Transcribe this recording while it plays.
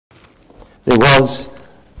There was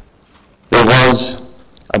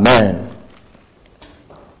a man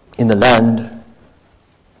in the land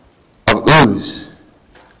of Uz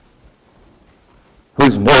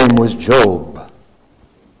whose name was Job.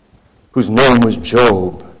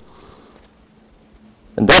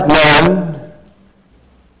 And that man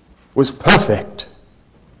was perfect.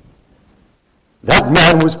 That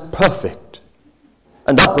man was perfect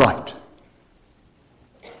and upright,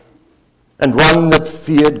 and one that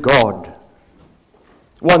feared God.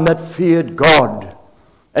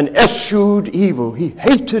 And eschewed evil. He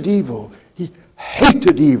hated evil.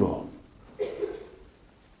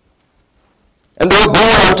 And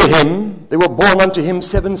there were born unto him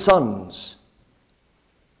 7 sons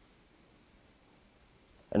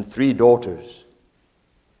and 3 daughters.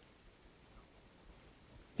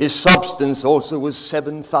 His substance also was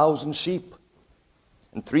 7,000 sheep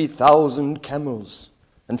and 3,000 camels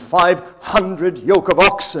and 500 yoke of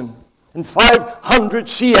oxen and 500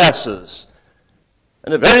 she-asses,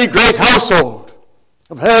 and a very great household.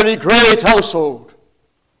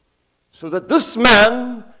 So that this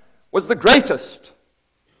man was the greatest.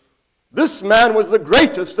 This man was the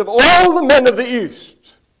greatest of all the men of the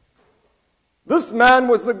East. This man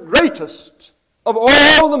was the greatest of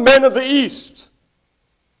all the men of the East.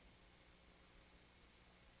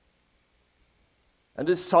 And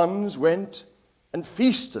his sons went and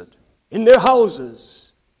feasted in their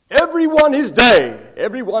houses, every one his day,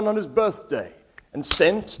 every one on his birthday, and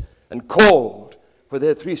sent and called for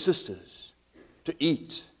their 3 sisters to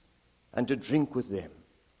eat and to drink with them.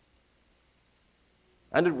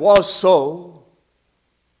 And it was so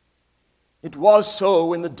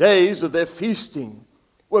when the days of their feasting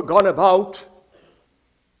were gone about,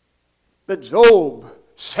 that Job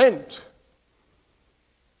sent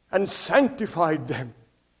and sanctified them,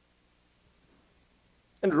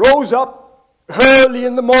 and rose up early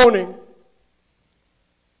in the morning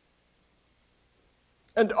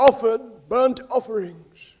and offered burnt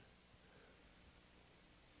offerings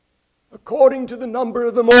according to the number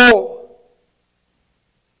of them all.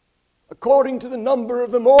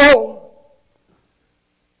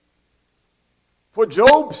 For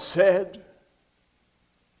Job said,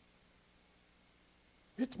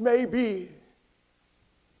 it may be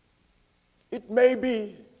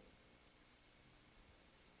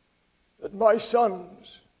that my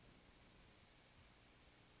sons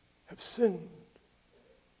have sinned.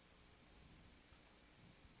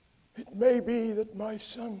 It may be that my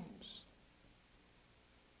sons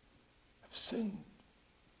have sinned.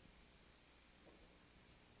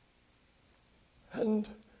 And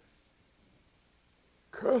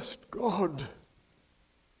cursed God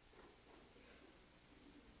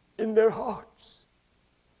in their hearts.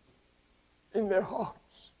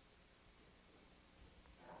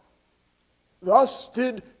 Thus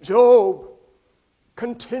did Job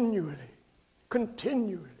continually.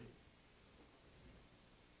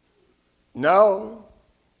 Now,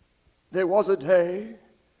 there was a day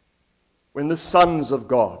when the sons of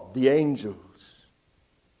God, the angels,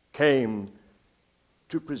 came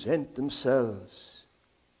to present themselves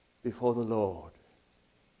before the Lord.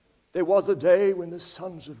 There was a day when the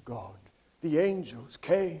sons of God, the angels,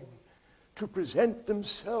 came to present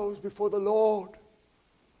themselves before the Lord.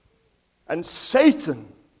 And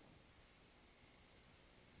Satan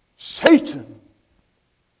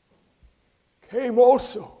came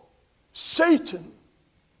also. Satan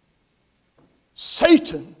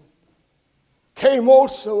came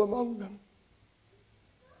also among them.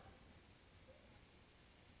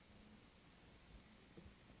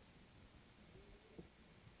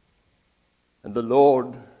 And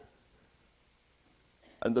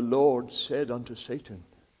the Lord said unto Satan,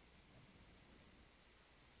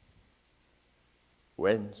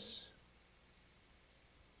 whence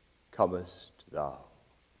comest thou?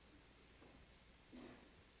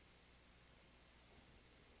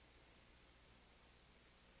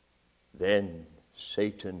 Then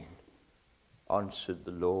Satan answered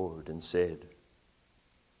the Lord and said,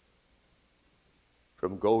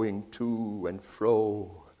 from going to and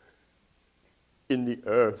fro in the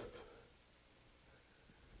earth,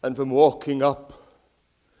 and from walking up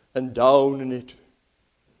and down in it.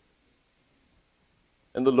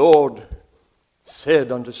 And the Lord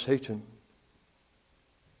said unto Satan,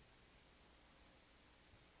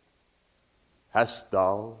 hast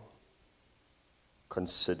thou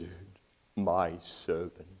considered my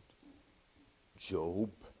servant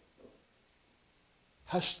Job?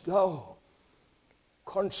 Hast thou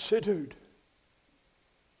considered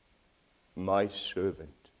my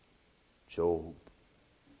servant Job,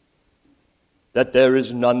 that there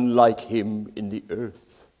is none like him in the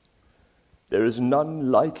earth, There is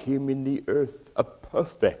none like him in the earth, a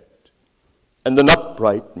perfect and an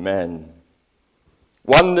upright man,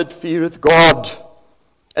 one that feareth God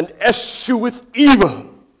and escheweth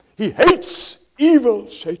evil. He hates evil,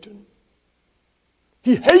 Satan.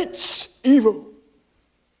 He hates evil.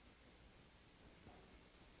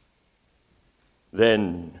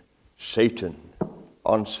 Then Satan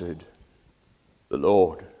answered the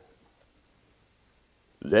Lord.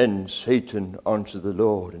 Then Satan answered the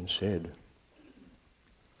Lord and said,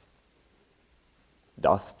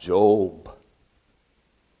 Doth Job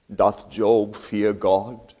fear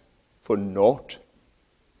God for naught?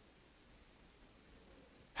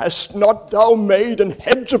 Hast not thou made an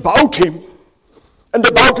hedge about him, and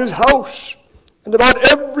about his house, and about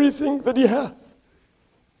everything that he hath?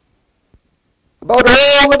 About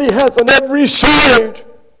all that he hath on every side.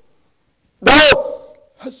 Thou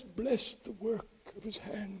hast blessed the work of his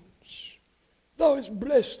hands. Thou hast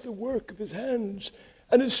blessed the work of his hands,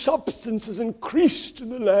 and his substance is increased in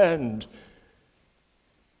the land.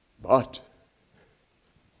 But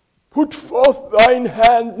put forth thine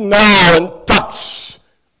hand now and touch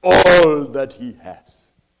all that he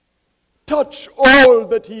hath. Touch all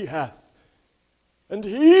that he hath, and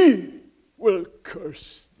he will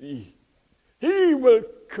curse thee. He will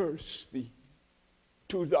curse thee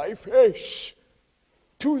to thy face,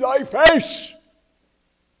 to thy face.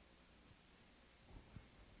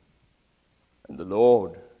 And the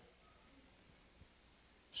Lord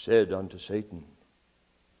said unto Satan,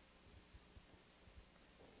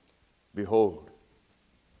 Behold,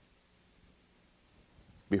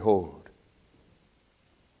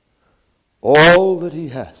 all that he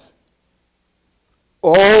hath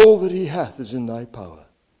is in thy power.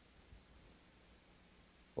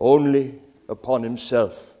 Only upon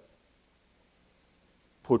himself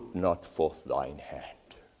put not forth thine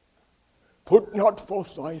hand. Put not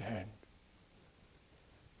forth thine hand.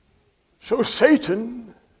 So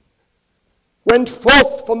Satan went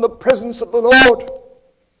forth from the presence of the Lord.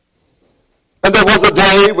 And there was a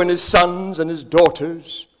day when his sons and his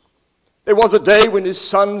daughters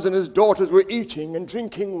were eating and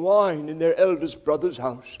drinking wine in their eldest brother's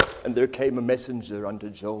house. And there came a messenger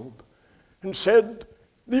unto Job and said,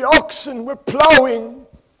 the oxen were plowing,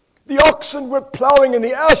 and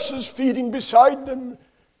the asses feeding beside them,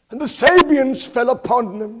 and the Sabeans fell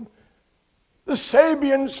upon them. The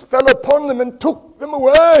Sabeans fell upon them and took them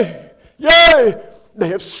away. Yea, they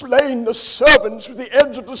have slain the servants with the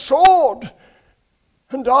edge of the sword.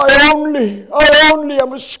 And I only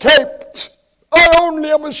am escaped. I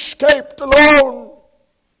only am escaped alone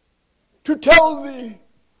to tell thee.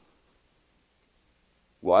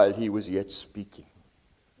 While he was yet speaking,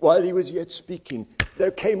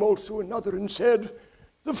 there came also another and said,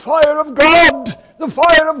 the fire of God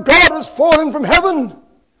has fallen from heaven,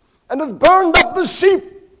 and hath burned up the sheep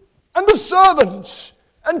and the servants,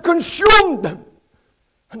 and consumed them.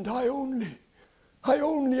 And I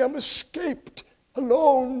only am escaped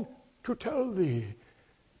alone to tell thee.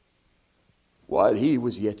 While he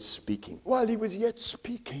was yet speaking,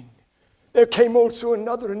 there came also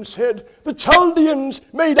another and said, the Chaldeans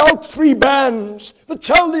made out 3 bands. The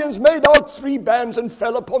Chaldeans made out 3 bands and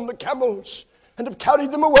fell upon the camels, and have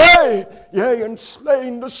carried them away, yea, and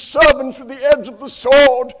slain the servants with the edge of the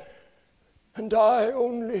sword. And I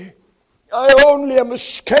only am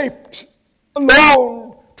escaped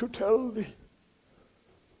alone to tell thee.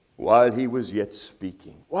 While he was yet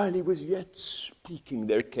speaking,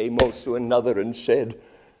 there came also another and said,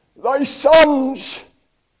 thy sons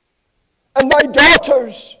and thy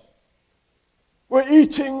daughters were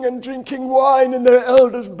eating and drinking wine in their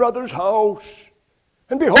eldest brother's house.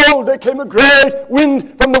 And behold, there came a great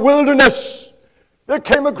wind from the wilderness. And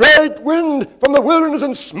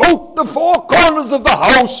smote the 4 corners of the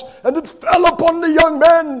house, and it fell upon the young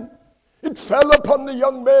men.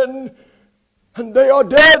 And they are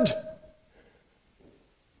dead.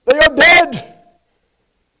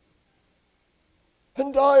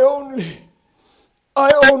 And I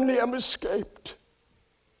only am escaped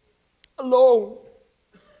alone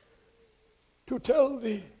to tell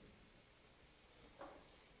thee.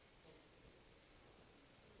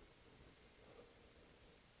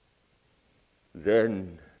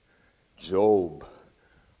 Then Job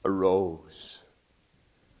arose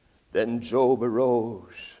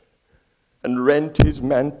and rent his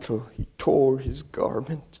mantle. He tore his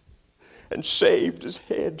garment and shaved his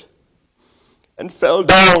head and fell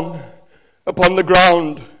down upon the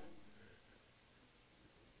ground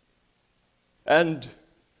and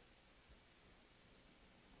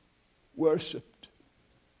worshipped.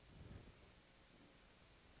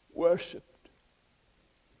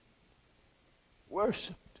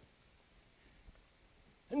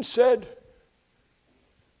 and said,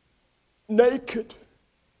 naked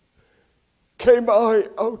came I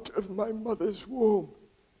out of my mother's womb,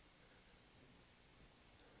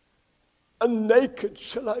 and naked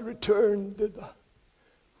shall I return thither.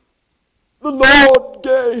 The Lord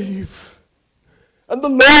gave, and the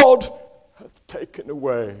Lord hath taken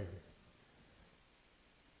away.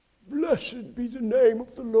 Blessed be the name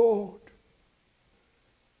of the Lord.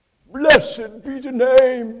 Blessed be the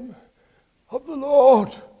name of the Lord.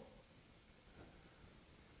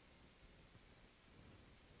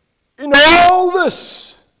 In all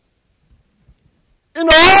this,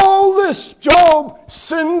 Job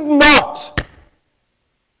sinned not.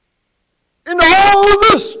 In all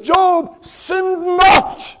this, Job sinned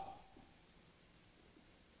not,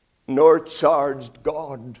 nor charged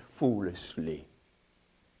God foolishly.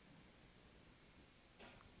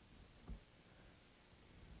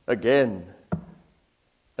 Again,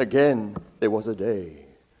 there was a day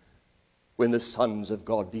when the sons of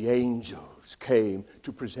God, the angels, came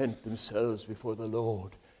to present themselves before the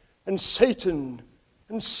Lord. And Satan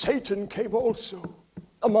came also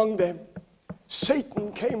among them.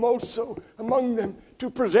 Satan came also among them to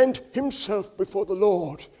present himself before the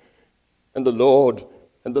Lord. And the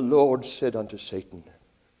Lord said unto Satan,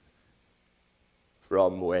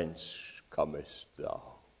 from whence comest thou?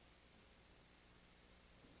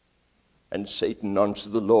 And Satan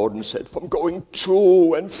answered the Lord and said, from going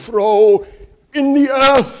to and fro in the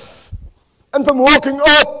earth, and from walking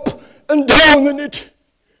up and down in it.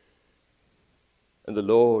 And the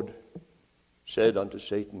Lord said unto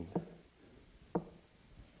Satan,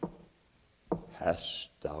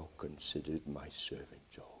 hast thou considered my servant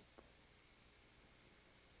Job,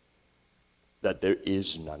 that there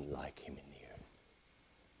is none like him in the earth,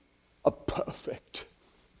 a perfect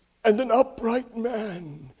and an upright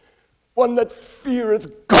man, one that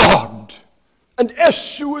feareth God and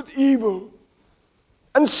escheweth evil,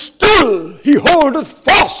 and still he holdeth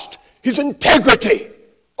fast his integrity,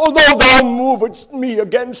 although thou movest me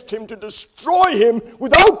against him to destroy him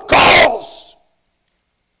without cause.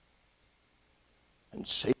 And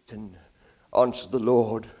Satan answered the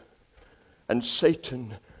Lord, and said,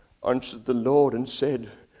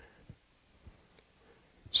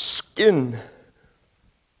 skin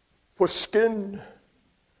for skin.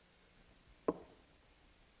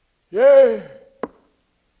 Yea,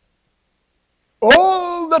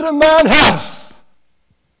 all that a man hath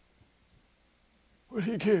will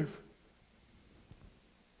he give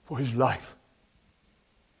for his life.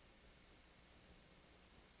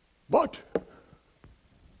 But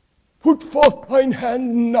put forth thine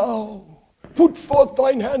hand now,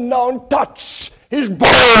 and touch his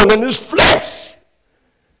bone and his flesh.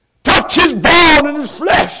 Touch his bone and his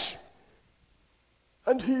flesh,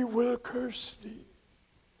 and he will curse thee.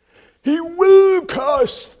 He will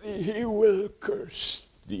curse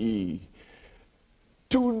thee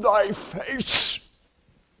to thy face.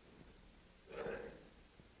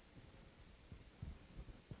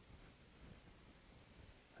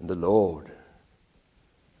 And the Lord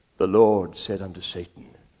said unto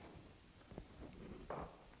Satan,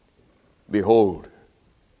 Behold,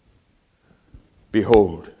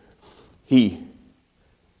 he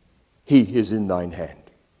is in thine hand.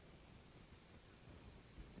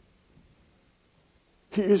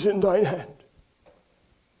 He is in thine hand.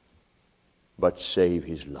 But save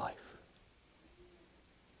his life.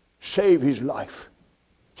 Save his life.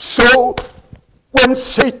 So went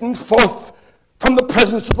Satan forth from the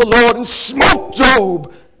presence of the Lord and smote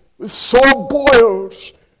Job with sore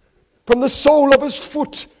boils from the sole of his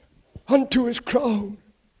foot unto his crown.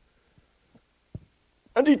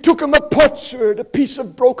 And he took him a potsherd, a piece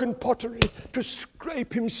of broken pottery, to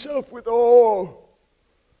scrape himself withal.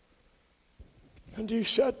 And he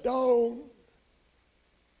sat down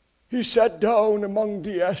among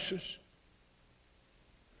the ashes.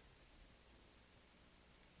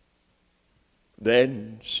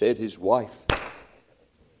 Then said his wife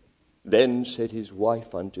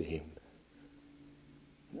unto him,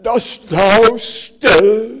 Dost thou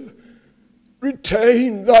still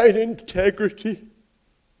retain thine integrity?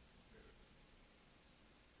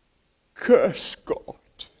 Curse God.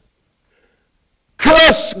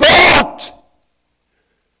 Curse God.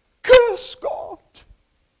 Curse God.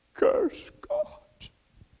 Curse God.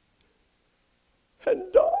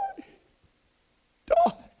 And die.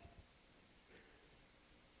 Die.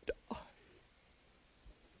 Die.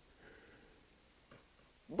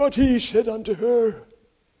 But he said unto her,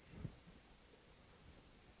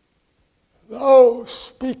 Thou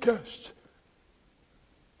speakest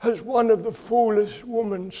as one of the foolish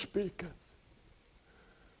women speaketh.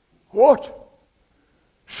 What?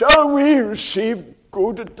 Shall we receive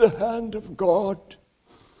good at the hand of God?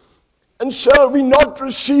 And shall we not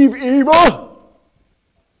receive evil?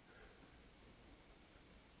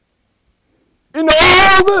 In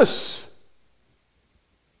all this,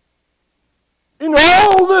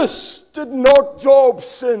 did not Job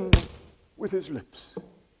sin with his lips?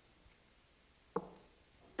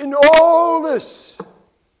 In all this,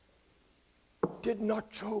 did not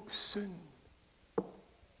Job sin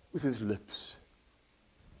with his lips?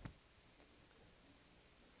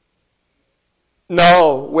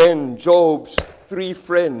 Now, when Job's 3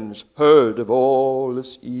 friends heard of all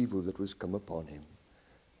this evil that was come upon him,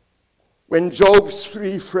 when Job's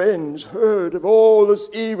 3 friends heard of all this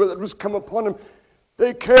evil that was come upon him,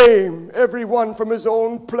 they came, every one from his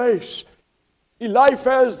own place.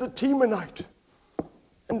 Eliphaz the Temanite,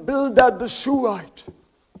 and Bildad the Shuhite,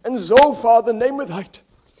 and Zophar the Naamathite,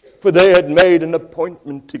 for they had made an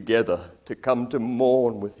appointment together to come to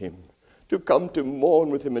mourn with him,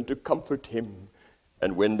 and to comfort him.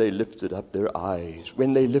 And when they lifted up their eyes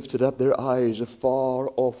afar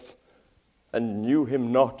off, and knew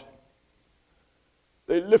him not,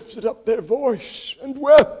 they lifted up their voice and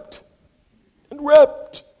wept,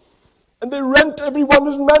 and they rent every one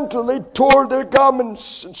his mantle, they tore their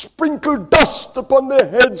garments, and sprinkled dust upon their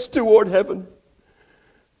heads toward heaven.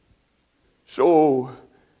 So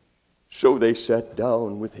they sat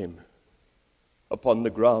down with him upon the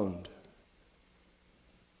ground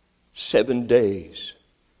 7 days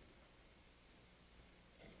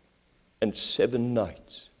and 7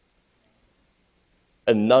 nights,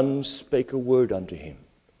 and none spake a word unto him.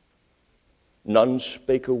 None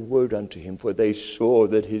spake a word unto him, for they saw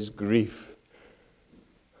that his grief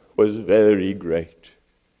was very great.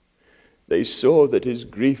 They saw that his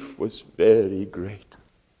grief was very great.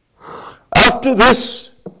 After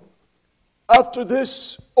this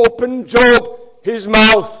opened Job his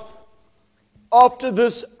mouth. After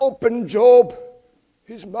this opened Job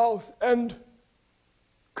his mouth and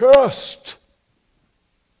cursed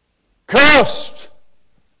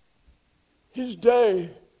his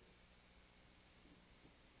day,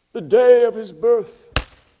 the day of his birth.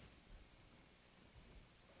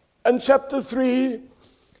 And chapter 3,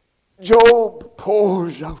 Job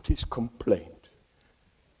pours out his complaint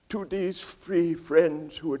to these 3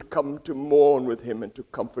 friends who had come to mourn with him and to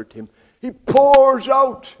comfort him. He pours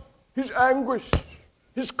out his anguish,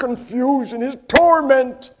 his confusion, his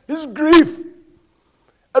torment, his grief,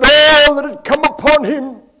 and all that had come upon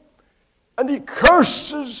him. And he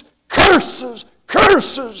curses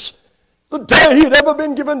the day he had ever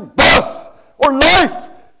been given birth or life,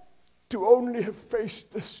 to only have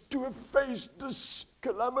faced this,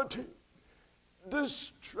 calamity,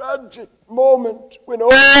 this tragic moment when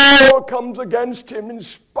all comes against him in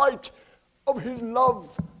spite of his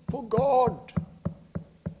love for God.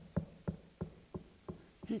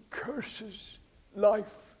 He curses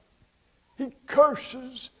life. He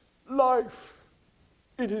curses life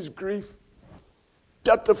in his grief.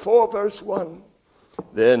 Chapter 4, verse 1.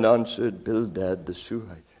 Then answered Bildad the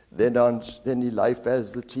Shuhite. Then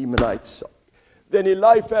Eliphaz the Temanite. Then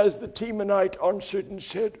Eliphaz the Temanite answered and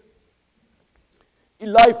said,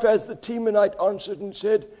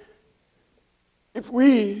 If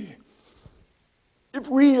we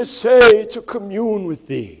essay to commune with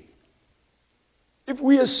thee,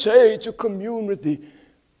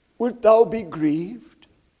 wilt thou be grieved?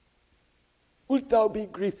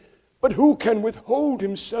 But who can withhold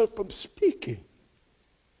himself from speaking?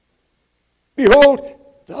 Behold,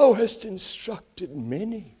 thou hast instructed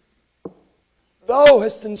many.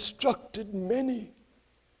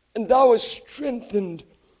 And thou hast strengthened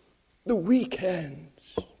the weak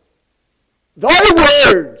hands. Thy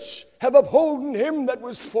words have upholden him that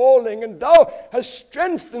was falling, and thou hast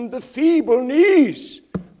strengthened the feeble knees.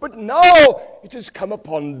 But now it is come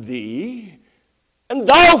upon thee, and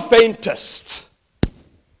thou faintest.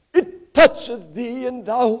 It toucheth thee, and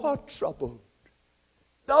thou art troubled.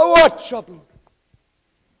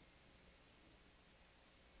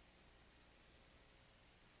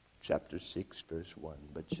 Chapter 6, verse 1.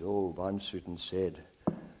 But Job answered and said,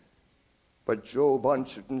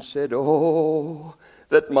 Oh,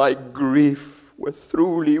 that my grief were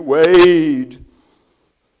truly weighed.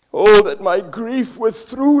 Oh, that my grief were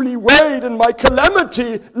truly weighed, and my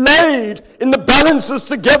calamity laid in the balances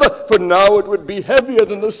together, for now it would be heavier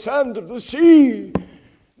than the sand of the sea.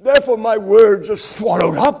 Therefore my words are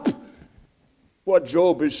swallowed up. What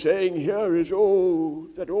Job is saying here is, oh,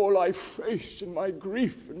 that all I face in my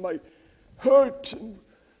grief and my hurt and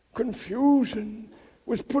confusion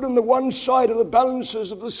was put on the one side of the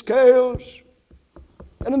balances of the scales,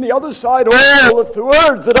 and on the other side all the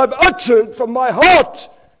words that I've uttered from my heart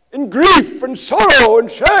in grief and sorrow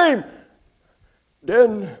and shame,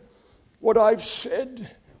 then what I've said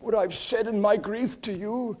in my grief to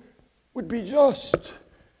you would be just.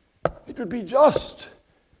 It would be just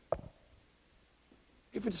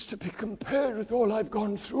if it's to be compared with all I've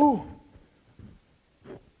gone through.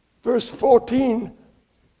 Verse 14,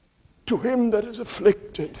 to him that is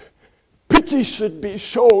afflicted, pity should be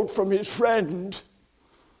showed from his friend.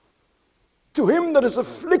 To him that is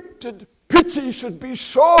afflicted, pity should be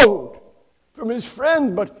showed from his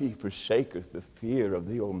friend, but he forsaketh the fear of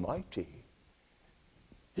the Almighty.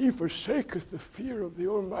 He forsaketh the fear of the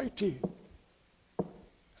Almighty.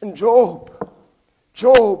 And Job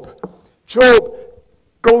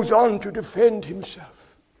goes on to defend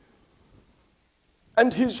himself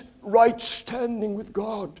and his right standing with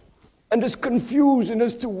God, and is confusion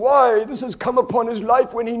as to why this has come upon his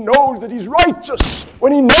life when he knows that he's righteous,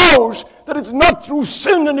 when he knows that it's not through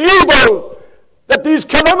sin and evil that these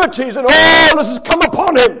calamities and all this has come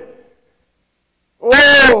upon him.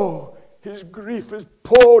 Oh, his grief is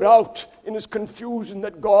poured out in his confusion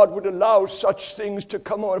that God would allow such things to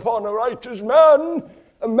come upon a righteous man,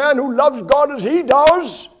 a man who loves God as he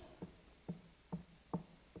does.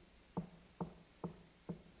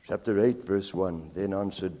 Chapter 8, verse 1, then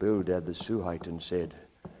answered Bildad the Shuhite and said,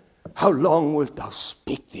 how long wilt thou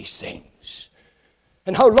speak these things?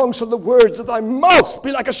 And how long shall the words of thy mouth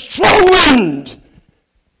be like a strong wind?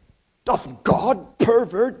 Doth God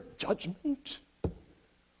pervert judgment?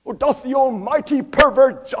 Or doth the Almighty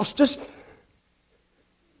pervert justice?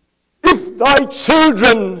 If thy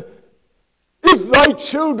children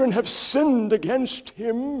have sinned against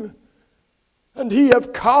him, and he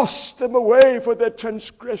have cast them away for their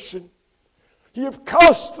transgression. He have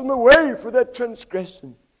cast them away for their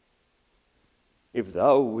transgression. If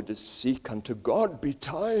thou wouldest seek unto God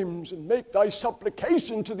betimes, and make thy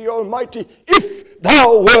supplication to the Almighty, if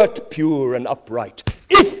thou wert pure and upright,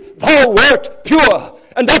 if thou wert pure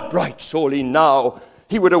and upright, surely now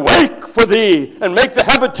he would awake for thee, and make the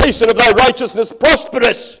habitation of thy righteousness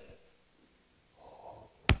prosperous.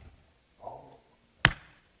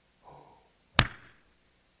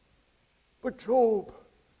 But Job,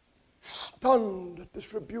 stunned at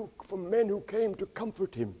this rebuke from men who came to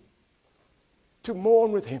comfort him, to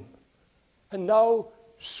mourn with him, and now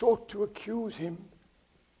sought to accuse him,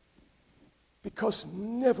 because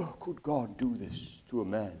never could God do this to a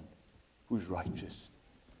man who's righteous.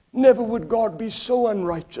 Never would God be so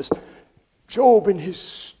unrighteous. Job, in his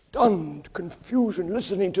stunned confusion,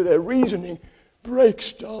 listening to their reasoning,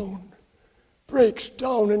 breaks down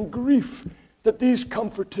in grief that these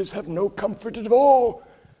comforters have no comfort at all.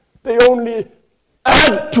 They only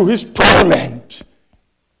add to his torment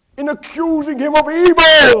in accusing him of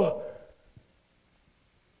evil.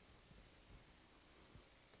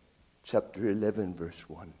 Chapter 11, verse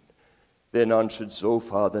 1. Then answered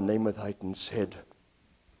Zophar the Naamathite and said,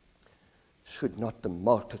 should not the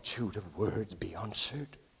multitude of words be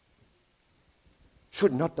answered?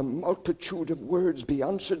 Should not the multitude of words be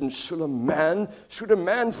answered, and should a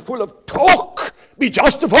man full of talk be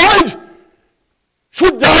justified?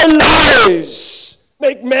 Should thy lies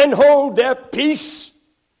make men hold their peace?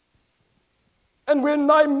 And when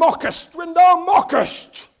thou mockest,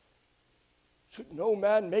 should no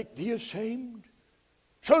man make thee ashamed?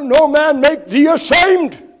 Shall no man make thee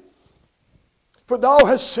ashamed? For thou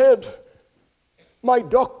hast said, my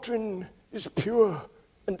doctrine is pure,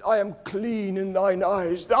 and I am clean in thine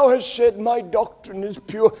eyes. Thou hast said, my doctrine is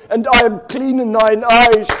pure, and I am clean in thine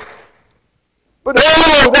eyes. But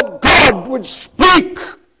oh, that God would speak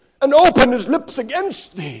and open his lips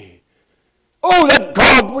against thee. Oh, that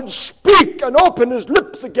God would speak and open his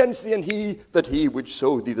lips against thee, and that he would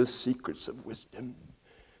show thee the secrets of wisdom,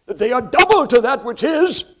 that they are double to that which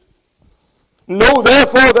is. Know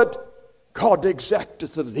therefore that God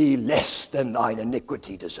exacteth of thee less than thine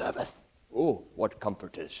iniquity deserveth. Oh, what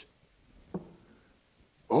comfort is.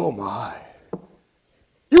 Oh my.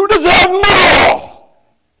 You deserve more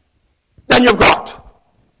than you've got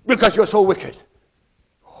because you're so wicked.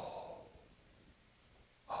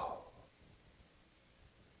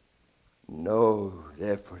 Know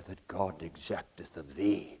therefore that God exacteth of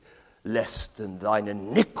thee less than thine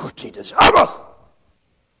iniquity deserveth.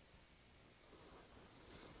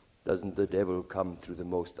 Doesn't the devil come through the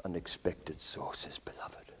most unexpected sources,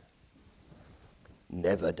 beloved?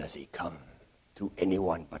 Never does he come through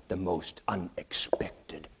anyone but the most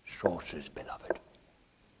unexpected sources, beloved.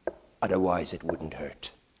 Otherwise it wouldn't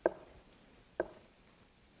hurt.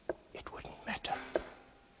 It wouldn't matter.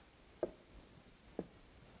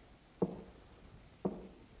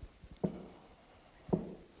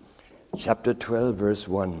 Chapter 12, verse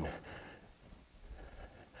 1.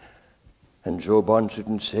 And Job answered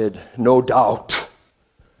and said, no doubt,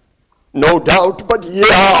 but ye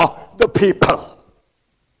are the people.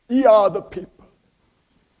 Ye are the people.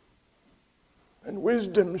 And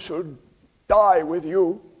wisdom shall die with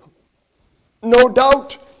you. No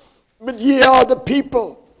doubt, but ye are the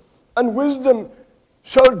people, and wisdom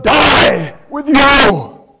shall die with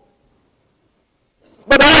you.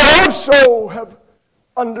 But I also have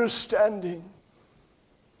understanding,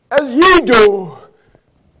 as ye do.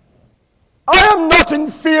 I am not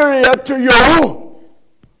inferior to you.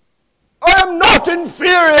 I am not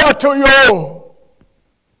inferior to you.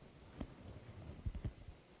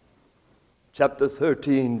 Chapter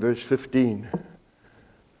 13, verse 15.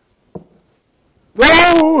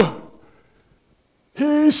 Though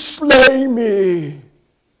he slay me,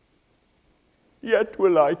 yet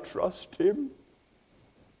will I trust him.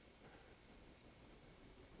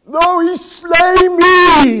 Though he slay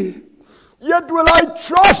me, yet will I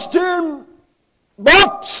trust him.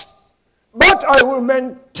 But I will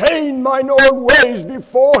maintain mine own ways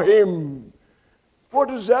before him. What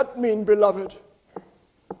does that mean, beloved?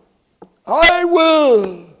 I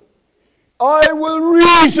will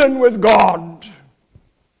reason with God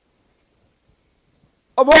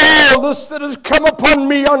of all this that has come upon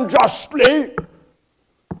me unjustly.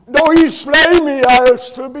 Though he slay me, I'll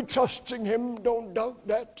still be trusting him. Don't doubt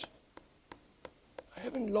that. I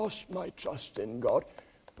haven't lost my trust in God,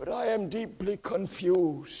 but I am deeply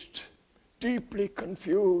confused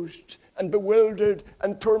and bewildered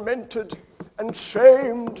and tormented and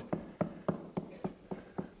shamed.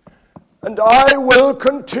 And I will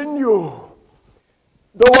continue.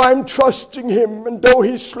 Though I'm trusting him, and though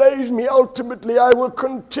he slays me, ultimately I will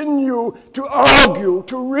continue to argue,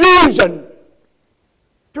 to reason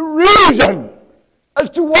as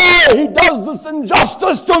to why he does this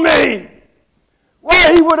injustice to me,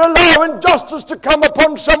 why he would allow injustice to come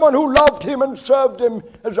upon someone who loved him and served him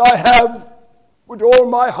as I have with all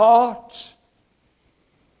my heart.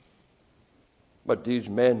 But these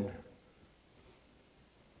men,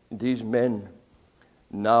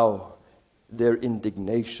 now their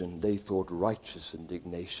indignation, they thought righteous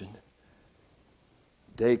indignation,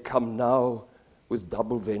 they come now with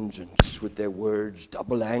double vengeance, with their words,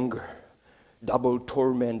 double anger, double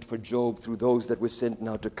torment for Job through those that were sent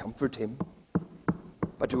now to comfort him,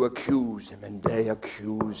 but to accuse him. And they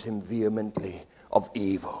accuse him vehemently of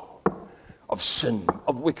evil, of sin,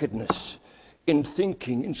 of wickedness, in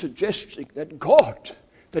thinking, in suggesting that God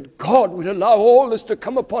would allow all this to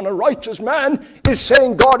come upon a righteous man is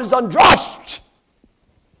saying God is unjust.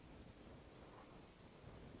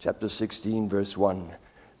 Chapter 16, verse 1.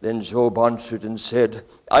 Then Job answered and said,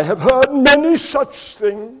 I have heard many such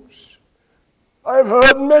things. I have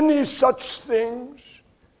heard many such things.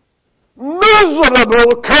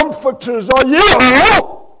 Miserable comforters are ye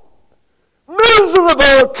all.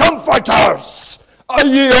 Miserable comforters are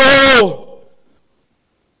ye all.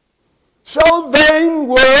 Shall vain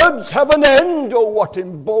words have an end? O what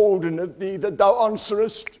emboldeneth thee that thou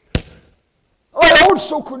answerest? I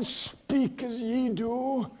also could speak as ye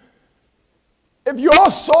do. If your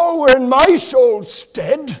soul were in my soul's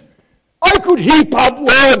stead, I could heap up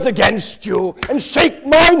words against you and shake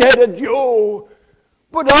mine head at you.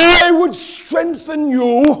 But I would strengthen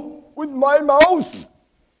you with my mouth.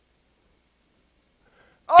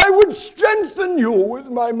 I would strengthen you with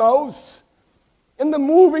my mouth, and the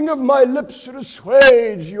moving of my lips should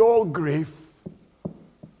assuage your grief.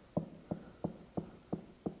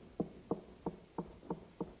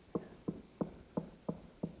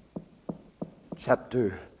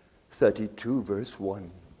 Chapter 32, verse 1.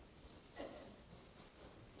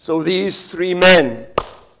 So these three men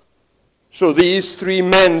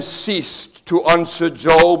ceased to answer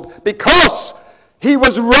Job because he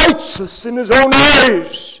was righteous in his own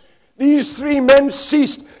eyes. These three men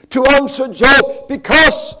ceased to answer Job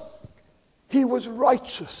because he was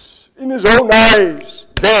righteous in his own eyes.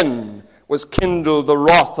 Then was kindled the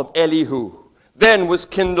wrath of Elihu.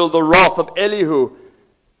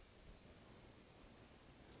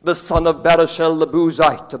 The son of Barashel the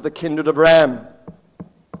Buzite of the kindred of Ram.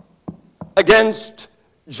 Against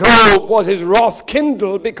Job was his wrath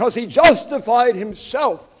kindled because he justified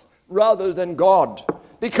himself rather than God.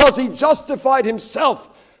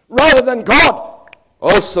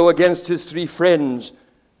 Also against his three friends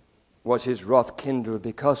was his wrath kindled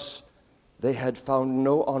because they had found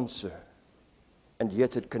no answer and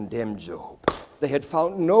yet had condemned Job. They had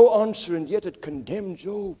found no answer and yet had condemned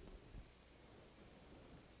Job.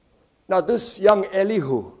 Now this young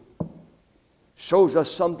Elihu shows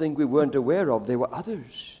us something we weren't aware of. There were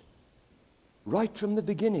others right from the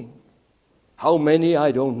beginning. How many,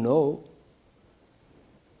 I don't know.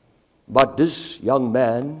 But this young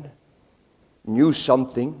man knew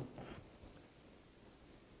something.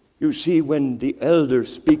 You see, when the elder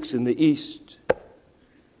speaks in the East,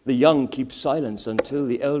 the young keep silence until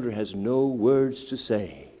the elder has no words to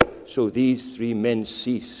say. So these three men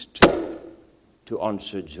ceased to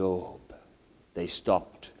answer Job. They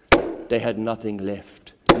stopped. They had nothing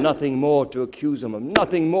left, nothing more to accuse him of,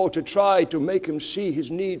 nothing more to try to make him see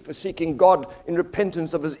his need for seeking God in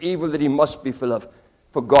repentance of his evil that he must be full of,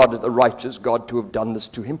 for God, the righteous God, to have done this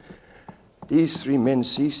to him. These three men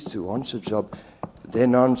ceased to answer Job.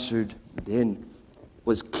 Then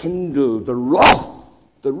was kindled the wrath,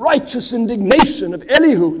 the righteous indignation of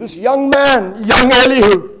Elihu. This young man, young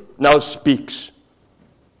Elihu, now speaks.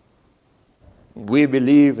 We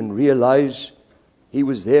believe and realize he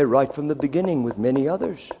was there right from the beginning with many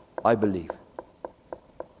others, I believe.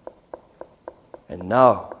 And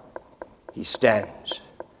now he stands,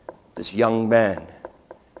 this young man,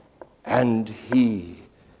 and he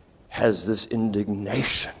has this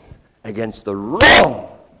indignation against the wrong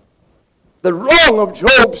of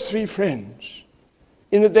Job's three friends,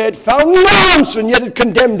 in that they had found no answer and yet had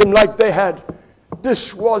condemned him like they had.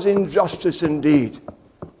 This was injustice indeed.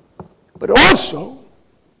 But also,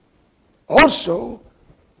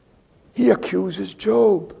 he accuses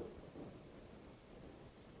Job.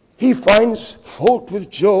 He finds fault with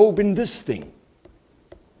Job in this thing,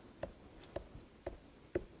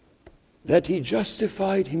 that he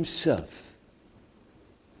justified himself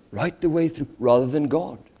right the way through, rather than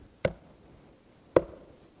God.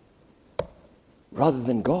 Rather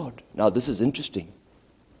than God. Now, this is interesting.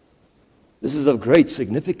 This is of great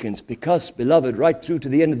significance because, beloved, right through to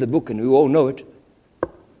the end of the book, and we all know it,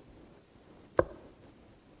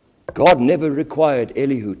 God never required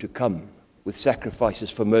Elihu to come with sacrifices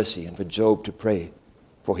for mercy and for Job to pray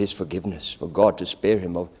for his forgiveness, for God to spare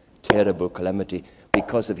him of terrible calamity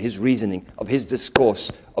because of his reasoning, of his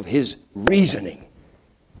discourse, of his reasoning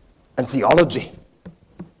and theology.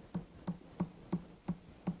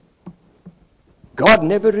 God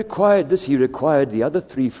never required this. He required the other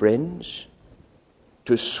three friends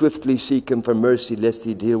to swiftly seek him for mercy, lest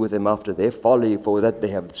he deal with them after their folly, for that they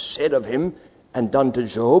have said of him and done to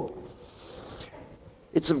Job.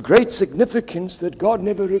 It's of great significance that God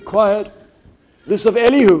never required this of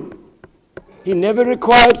Elihu. He never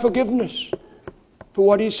required forgiveness for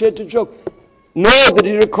what he said to Job. Nor did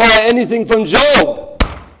he require anything from Job.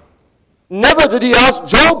 Never did he ask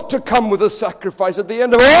Job to come with a sacrifice at the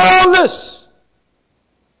end of all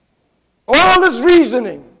this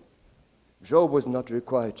reasoning. Job was not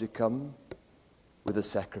required to come with a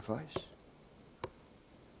sacrifice.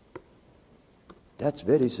 That's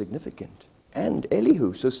very significant. And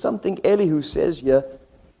Elihu. So something Elihu says here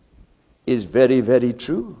is very, very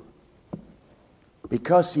true.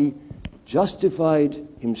 Because he justified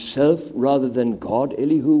himself rather than God,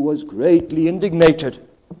 Elihu was greatly indignated.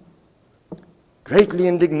 Greatly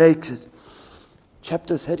indignated.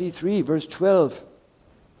 Chapter 33, verse 12.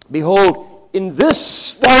 Behold, in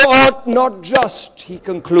this thou art not just, he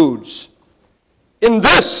concludes. In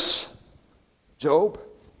this, Job,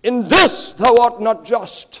 in this thou art not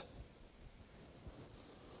just.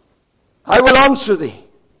 I will answer thee.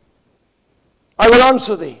 I will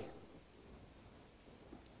answer thee.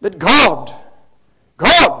 That God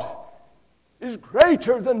is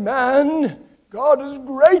greater than man. God is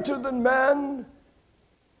greater than man.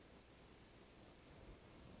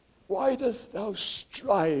 Why dost thou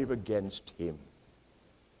strive against him?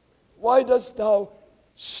 Why dost thou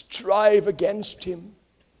strive against him?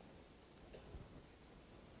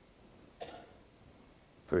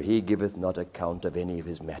 For he giveth not account of any of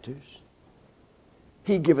his matters.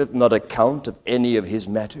 He giveth not account of any of his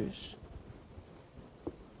matters.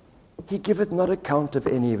 He giveth not account of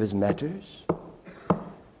any of his matters.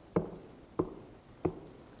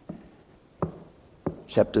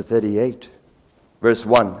 Chapter 38, verse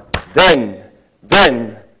 1. Then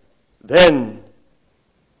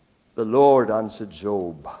the Lord answered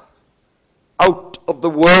Job out of the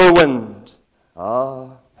whirlwind.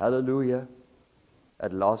 Ah, hallelujah.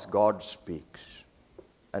 At last God speaks.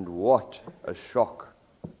 And what a shock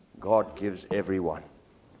God gives everyone.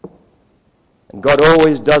 And God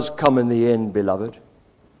always does come in the end, beloved.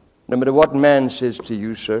 No matter what man says to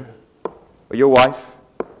you, sir, or your wife,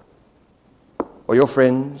 or your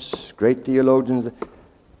friends, great theologians,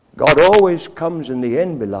 God always comes in the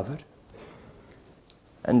end, beloved,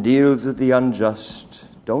 and deals with the unjust.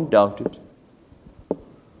 Don't doubt it.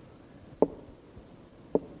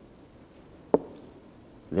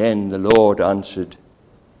 Then the Lord answered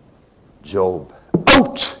Job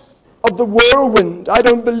out of the whirlwind. I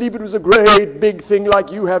don't believe it was a great big thing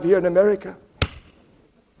like you have here in America.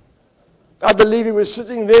 I believe he was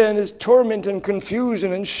sitting there in his torment and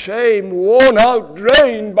confusion and shame, worn out,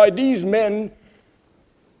 drained by these men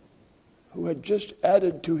who had just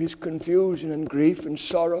added to his confusion and grief and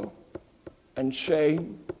sorrow and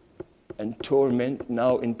shame and torment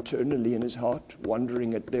now internally in his heart,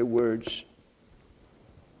 wondering at their words.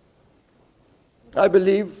 I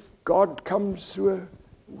believe God comes through a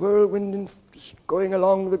whirlwind and going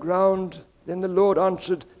along the ground. Then the Lord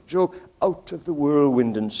answered Job out of the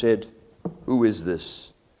whirlwind and said, "Who is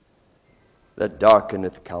this that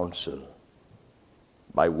darkeneth counsel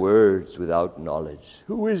by words without knowledge?"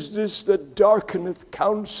 Who is this that darkeneth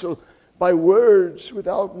counsel by words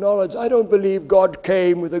without knowledge? I don't believe God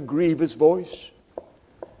came with a grievous voice.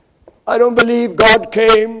 I don't believe God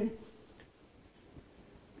came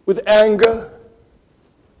with anger.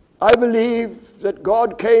 I believe that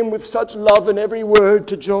God came with such love in every word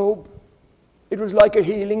to Job. It was like a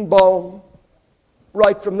healing balm,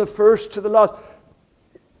 right from the first to the last.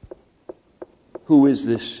 Who is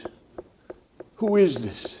this? Who is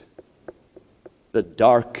this that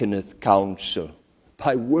darkeneth counsel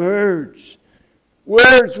by words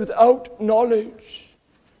without knowledge?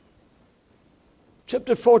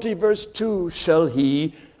 Chapter 40, verse 2, shall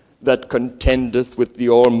he that contendeth with the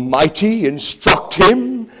Almighty instruct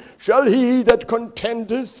him? Shall he that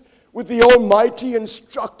contendeth with the Almighty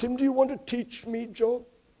instruct him? Do you want to teach me, Job?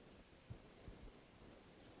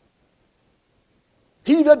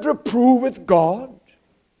 He that reproveth God,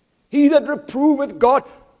 he that reproveth God,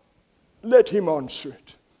 let him answer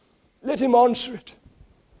it. Let him answer it.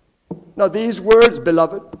 Now these words,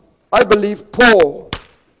 beloved, I believe Paul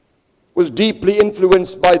was deeply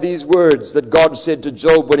influenced by these words that God said to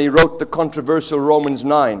Job when he wrote the controversial Romans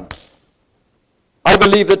 9. I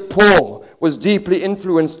believe that Paul was deeply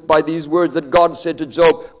influenced by these words that God said to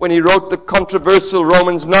Job when he wrote the controversial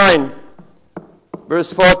Romans 9.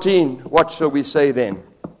 Verse 14, what shall we say then?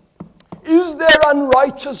 Is there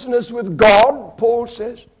unrighteousness with God? Paul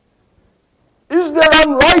says. Is there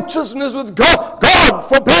unrighteousness with God? God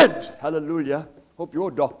forbid! Hallelujah. Hope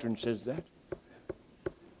your doctrine says that.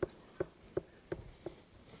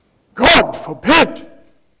 God forbid!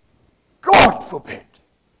 God forbid!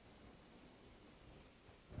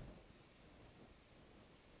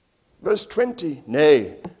 Verse 20,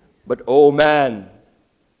 nay, but O man,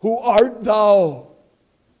 who art thou?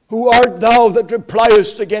 Who art thou that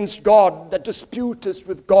repliest against God, that disputest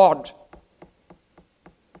with God?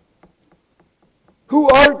 Who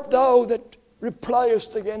art thou that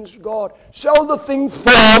repliest against God? Shall the thing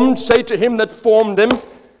formed say to him that formed him?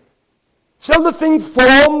 Shall the thing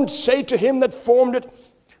formed say to him that formed it,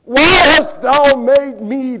 why hast thou made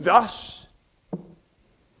me thus?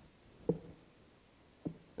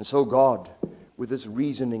 And so God, with this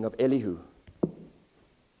reasoning of Elihu,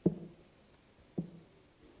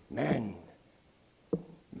 man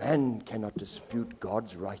cannot dispute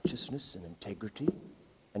God's righteousness and integrity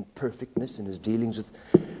and perfectness in his dealings with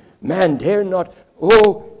man. Dare not.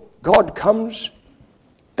 Oh, God comes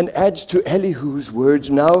and adds to Elihu's words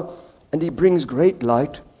now, and he brings great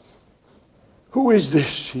light. Who is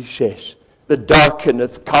this, he says, that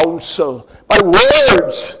darkeneth counsel by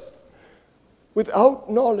words without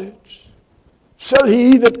knowledge? Shall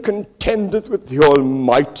he that contendeth with the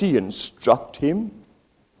Almighty instruct him?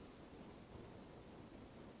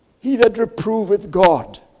 He that reproveth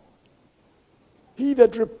God, he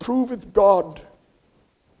that reproveth God,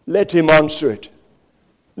 let him answer it.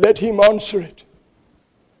 Let him answer it.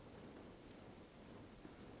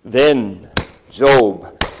 Then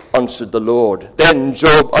Job answered the Lord. Then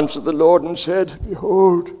Job answered the Lord and said,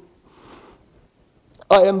 behold,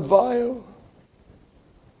 I am vile.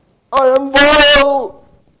 I am vile.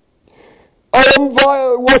 I am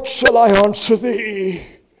vile. What shall I answer thee?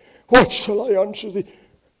 What shall I answer thee?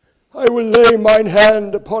 I will lay mine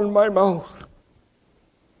hand upon my mouth.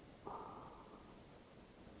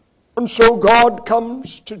 And so God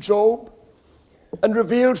comes to Job and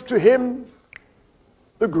reveals to him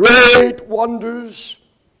the great wonders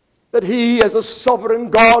that he, as a sovereign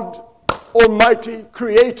God Almighty,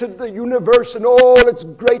 created the universe and all its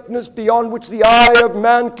greatness beyond which the eye of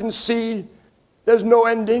man can see. There's no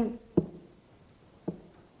ending.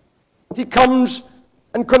 He comes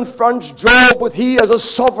and confronts Job with he, as a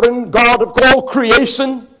sovereign God of all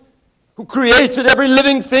creation, who created every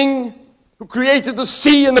living thing, who created the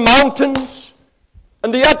sea and the mountains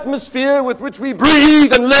and the atmosphere with which we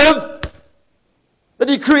breathe and live, that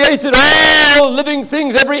he created all living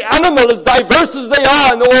things, every animal, as diverse as they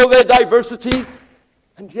are in all their diversity,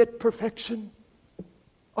 and yet perfection,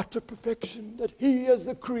 utter perfection, that he, as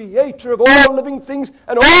the creator of all living things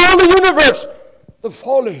and all the universe, the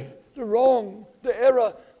folly, the wrong, the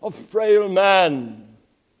error of frail man,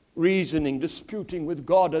 reasoning, disputing with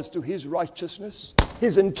God as to his righteousness,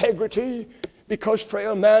 his integrity, because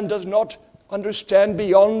frail man does not understand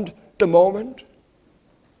beyond the moment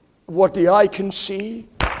of what the eye can see.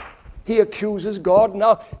 He accuses God.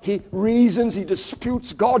 Now he reasons, he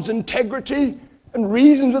disputes God's integrity and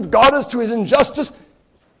reasons with God as to his injustice.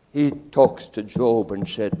 He talks to Job and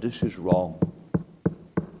said, this is wrong.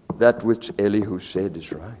 That which Elihu said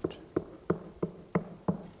is right.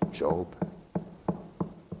 Job.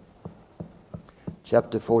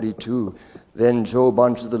 Chapter 42. Then Job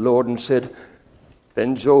answered the Lord and said, I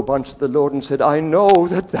know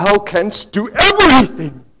that thou canst do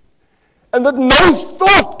everything, and that no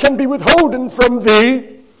thought can be withholden from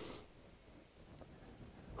thee.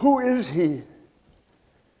 Who is he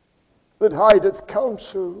that hideth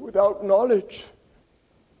counsel without knowledge?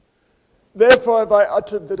 Therefore have I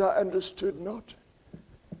uttered that I understood not,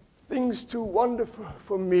 things too wonderful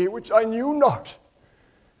for me which I knew not.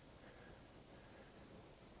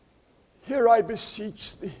 Here I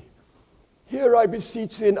beseech thee,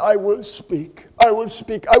 and I will speak. I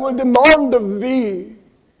will demand of thee,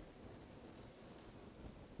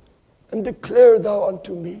 and declare thou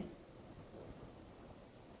unto me.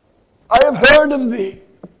 I have heard of thee.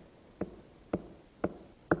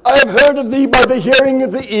 I have heard of thee by the hearing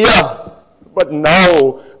of the ear. But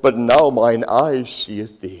now mine eye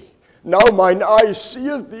seeth thee. Now mine eye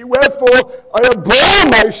seeth thee. Wherefore I abhor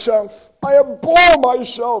myself,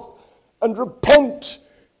 and repent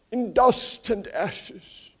in dust and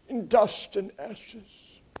ashes. In dust and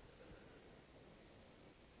ashes.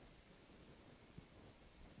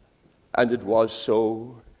 And it was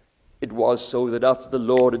so that after the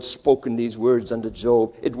Lord had spoken these words unto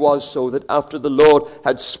Job,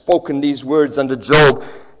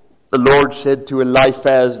 the Lord said to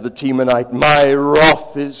Eliphaz the Temanite, my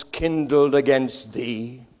wrath is kindled against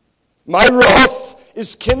thee. My wrath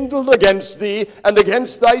is kindled against thee and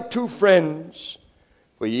against thy two friends.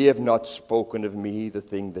 For ye have not spoken of me the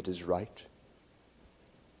thing that is right,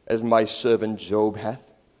 as my servant Job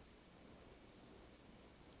hath.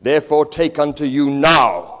 Therefore take unto you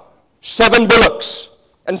now 7 bullocks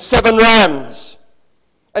and 7 rams,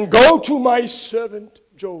 and go to my servant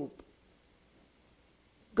Job.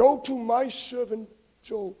 Go to my servant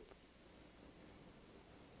Job,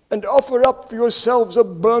 and offer up for yourselves a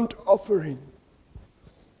burnt offering.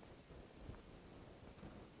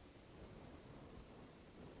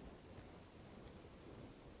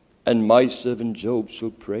 And my servant Job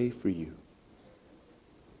shall pray for you.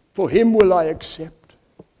 For him will I accept.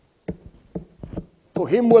 For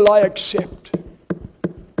him will I accept.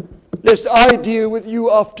 Lest I deal with you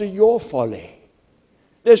after your folly.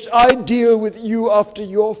 Lest I deal with you after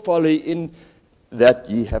your folly, in that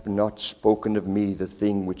ye have not spoken of me the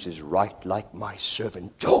thing which is right, like my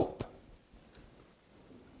servant Job.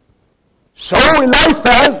 So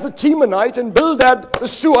Eliphaz the Temanite, and Bildad the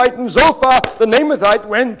Shuhite, and Zophar the Naamathite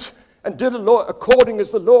went and did according as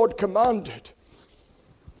the Lord commanded.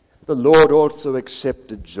 The Lord also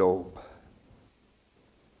accepted Job.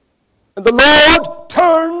 And the Lord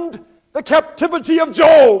turned the captivity of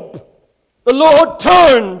Job. The Lord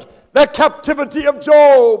turned the captivity of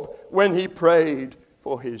Job when he prayed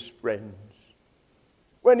for his friends.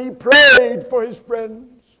 When he prayed for his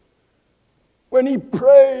friends. When he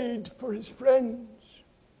prayed for his friends.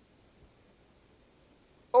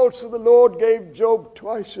 Also the Lord gave Job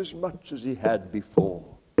twice as much as he had before.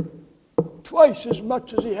 Twice as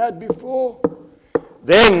much as he had before.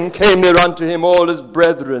 Then came there unto him all his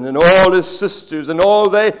brethren, and all his sisters, and all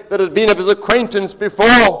they that had been of his acquaintance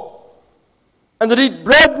before, and that eat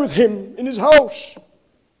bread with him in his house.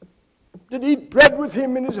 Did eat bread with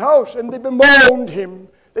him in his house, and they bemoaned him.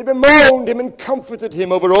 They bemoaned him and comforted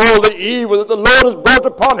him over all the evil that the Lord has brought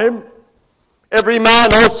upon him. Every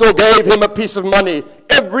man also gave him a piece of money.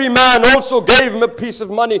 Every man also gave him a piece of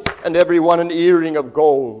money, and every one an earring of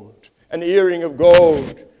gold. An earring of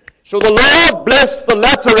gold. So the Lord blessed the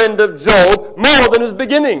latter end of Job more than his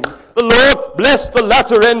beginning. The Lord blessed the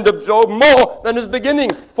latter end of Job more than his beginning.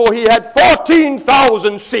 For he had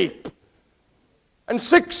 14,000 sheep, and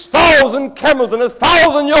 6,000 camels, and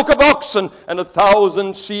 1,000 yoke of oxen, and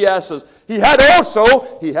 1,000 she asses. He had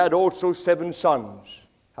also 7 sons.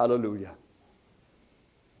 Hallelujah.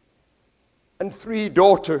 And 3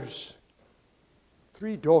 daughters.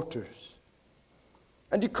 3 daughters.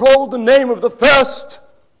 And he called the name of the first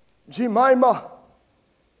Jemimah.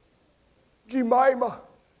 Jemimah.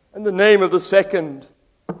 And the name of the second,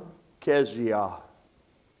 Keziah.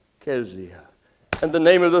 Keziah. And the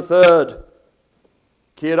name of the third,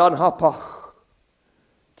 Kiran-hapach.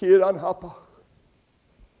 Kiran-hapach.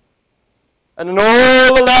 and in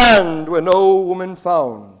all the land were no woman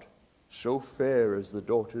found so fair as the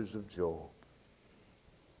daughters of Job.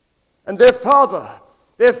 And their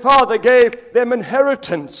father gave them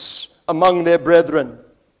inheritance among their brethren.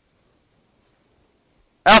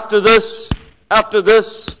 After this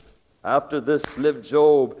lived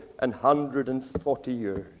Job 140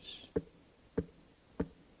 years,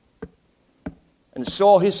 and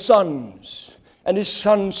saw his sons and his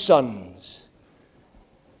sons' sons,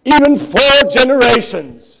 even 4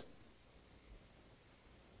 generations.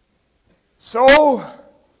 So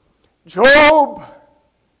Job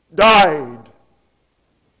died,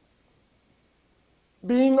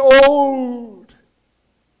 being old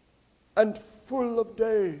and full of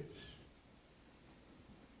days.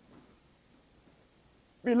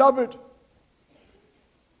 Beloved,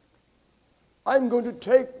 I'm going to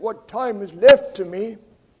take what time is left to me.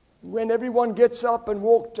 When everyone gets up and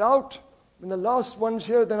walked out, when the last one's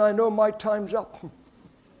here, then I know my time's up.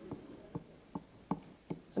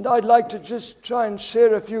 And I'd like to just try and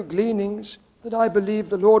share a few gleanings that I believe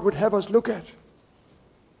the Lord would have us look at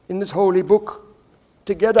in this holy book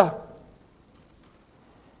together.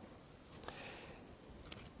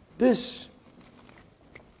 This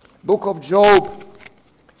book of Job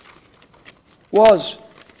was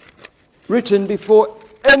written before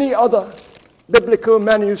any other biblical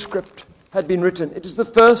manuscript had been written. It is the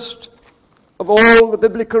first of all the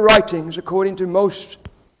biblical writings, according to most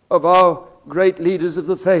of our great leaders of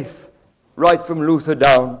the faith, right from Luther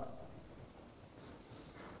down.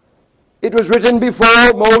 It was written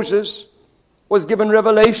before Moses was given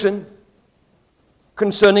revelation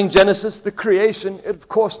concerning Genesis, the creation. It, of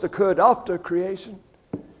course, occurred after creation.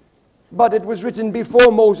 But it was written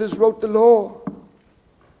before Moses wrote the law,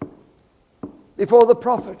 before the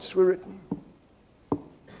prophets were written.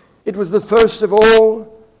 It was the first of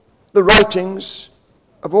all the writings,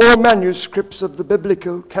 of all manuscripts of the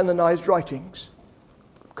biblical canonized writings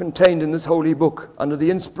contained in this holy book, under the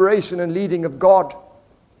inspiration and leading of God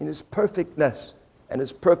in His perfectness and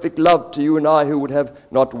His perfect love to you and I, who would have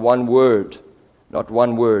not one word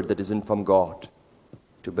that isn't from God,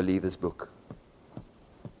 to believe this book.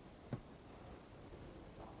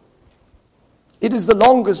 It is the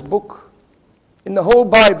longest book in the whole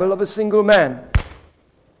Bible of a single man.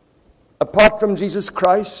 Apart from Jesus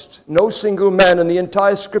Christ, no single man in the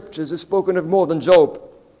entire Scriptures is spoken of more than Job.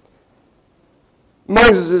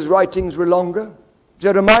 Moses' writings were longer,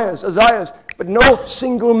 Jeremiah's, Isaiah's, but no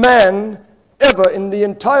single man ever in the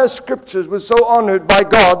entire Scriptures was so honored by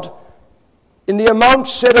God in the amount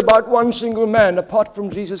said about one single man apart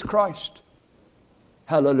from Jesus Christ.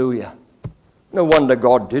 Hallelujah. No wonder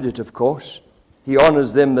God did it, of course. He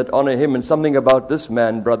honors them that honor Him, and something about this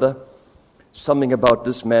man, brother, something about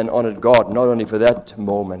this man honored God, not only for that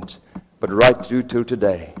moment, but right through to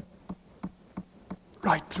today.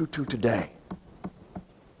 Right through to today.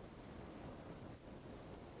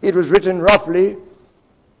 It was written roughly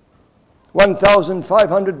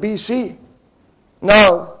 1500 BC.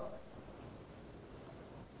 Now,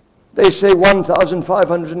 they say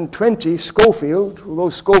 1520, Schofield, although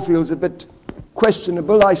Schofield's a bit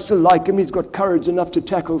questionable. I still like him. He's got courage enough to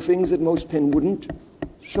tackle things that most men wouldn't.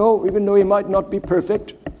 So, even though he might not be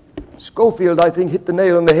perfect, Schofield, I think, hit the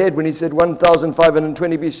nail on the head when he said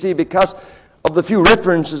 1520 BC, because of the few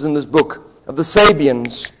references in this book of the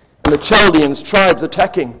Sabians and the Chaldeans tribes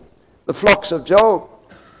attacking the flocks of Job.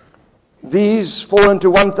 These fall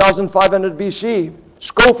into 1500 BC.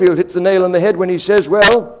 Schofield hits the nail on the head when he says,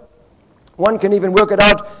 well, one can even work it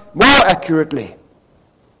out more accurately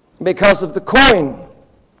because of the coin,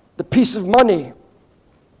 the piece of money,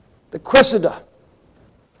 the Cressida.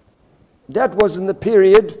 That was in the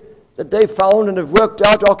period that they found and have worked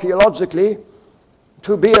out archaeologically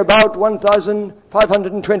to be about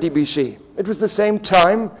 1520 BC. It was the same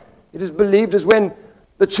time, it is believed, as when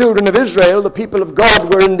the children of Israel, the people of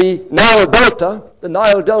God, were in the Nile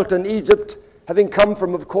Delta in Egypt, having come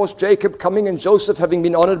from, of course, Jacob coming and Joseph having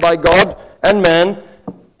been honored by God and man.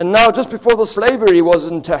 And now, just before the slavery was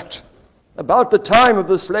intact, about the time of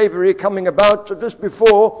the slavery coming about, just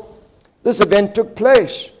before this event took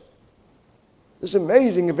place, this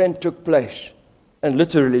amazing event took place, and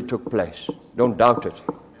literally took place. Don't doubt it.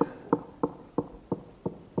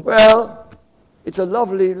 Well, it's a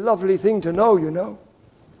lovely, lovely thing to know, you know,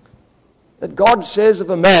 that God says of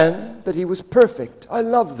a man that he was perfect. I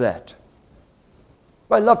love that.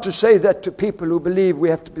 I love to say that to people who believe we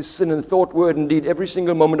have to be sin in thought, word, and deed every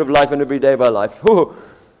single moment of life and every day of our life.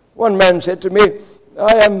 One man said to me,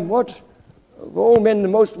 I am, what? Of all men the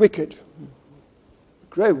most wicked.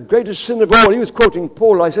 Greatest sin of all. He was quoting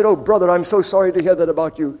Paul. I said, oh, brother, I'm so sorry to hear that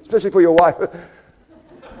about you, especially for your wife.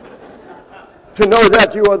 to know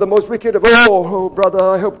that you are the most wicked of all. Oh, brother,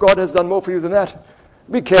 I hope God has done more for you than that.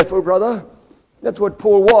 Be careful, brother. That's what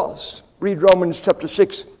Paul was. Read Romans chapter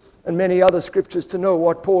 6 and many other scriptures to know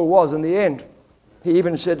what Paul was in the end. He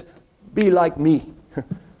even said, be like me.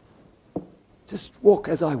 Just walk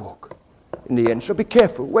as I walk in the end. So be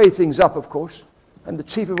careful. Weigh things up, of course. And the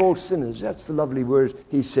chief of all sinners, that's the lovely word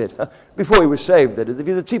he said. Before he was saved, that is. If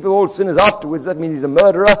he's the chief of all sinners afterwards, that means he's a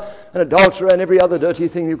murderer, an adulterer, and every other dirty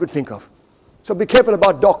thing you could think of. So be careful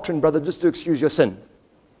about doctrine, brother, just to excuse your sin.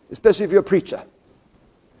 Especially if you're a preacher.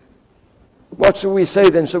 What shall we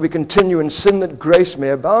say then? Shall we continue in sin that grace may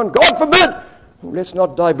abound? God forbid! Let's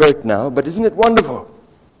not divert now, but isn't it wonderful?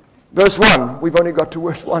 Verse 1. We've only got to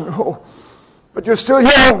verse 1. Oh, but you're still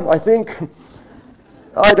here, I think.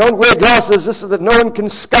 I don't wear glasses just so that no one can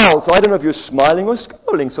scowl. So I don't know if you're smiling or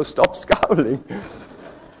scowling, so stop scowling.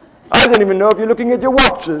 I don't even know if you're looking at your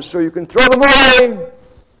watches, so you can throw them away.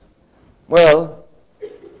 Well,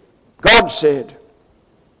 God said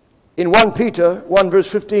in 1 Peter 1 verse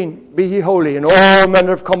 15, be ye holy in all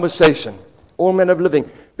manner of conversation, all manner of living,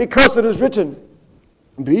 because it is written,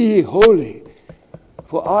 be ye holy,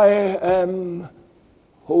 for I am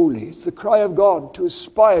holy. It's the cry of God to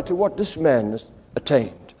aspire to what this man has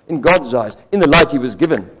attained in God's eyes, in the light he was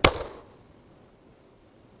given,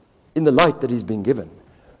 in the light that he's been given.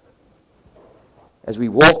 As we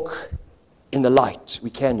walk in the light, we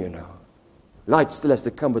can, you know. Light still has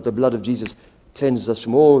to come, but the blood of Jesus cleanses us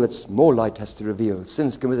from all that's more light has to reveal.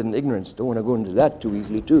 Sins committed in ignorance. Don't want to go into that too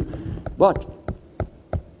easily too. But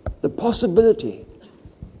the possibility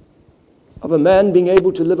of a man being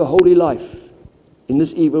able to live a holy life in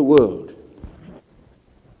this evil world.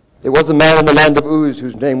 There was a man in the land of Uz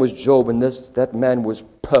whose name was Job, and that man was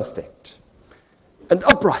perfect and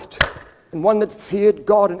upright, and one that feared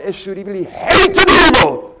God and eschewed evil. He hated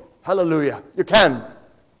evil. Hallelujah. You can.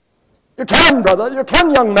 You can, brother. You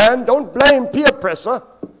can, young man. Don't blame peer pressure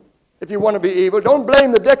if you want to be evil. Don't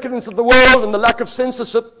blame the decadence of the world and the lack of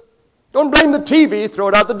censorship. Don't blame the TV. Throw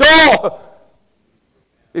it out the door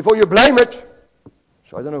before you blame it.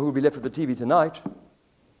 So I don't know who will be left with the TV tonight.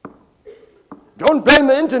 Don't blame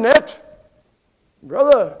the internet.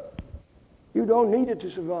 Brother, you don't need it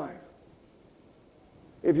to survive.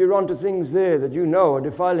 If you're onto things there that you know are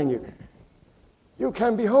defiling you, you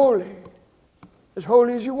can be holy. As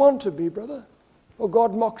holy as you want to be, brother. For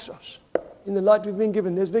God mocks us. In the light we've been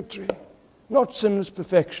given, there's victory. Not sinless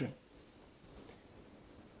perfection,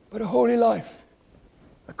 but a holy life.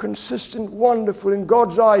 A consistent, wonderful, in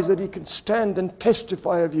God's eyes that he can stand and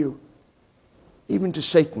testify of you. Even to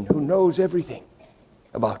Satan, who knows everything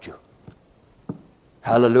about you.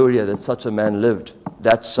 Hallelujah, that such a man lived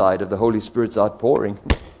that side of the Holy Spirit's outpouring.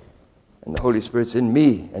 And the Holy Spirit's in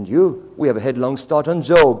me and you. We have a headlong start on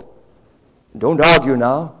Job. Don't argue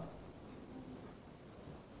now.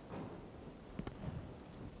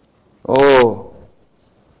 Oh,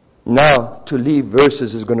 now to leave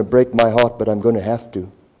verses is going to break my heart, but I'm going to have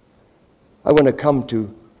to. I want to come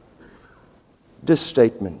to this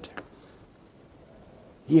statement.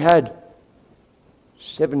 He had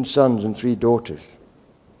 7 sons and 3 daughters.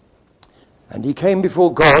 And he came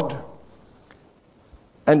before God,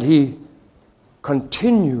 and he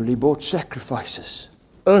continually brought sacrifices,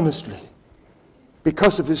 earnestly,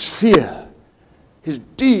 because of his fear, his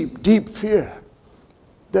deep, deep fear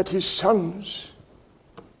that his sons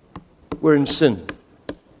were in sin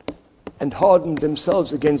and hardened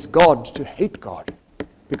themselves against God to hate God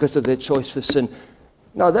because of their choice for sin.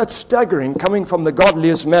 Now that's staggering, coming from the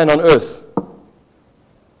godliest man on earth.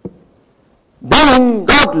 Being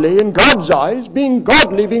godly in God's eyes, being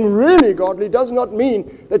godly, being really godly, does not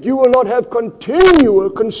mean that you will not have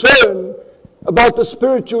continual concern about the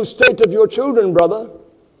spiritual state of your children, brother.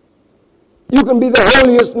 You can be the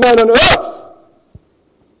holiest man on earth,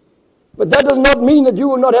 but that does not mean that you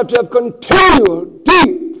will not have to have continual,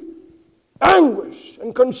 deep anguish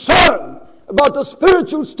and concern about the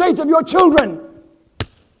spiritual state of your children.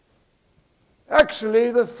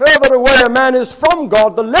 Actually, the further away a man is from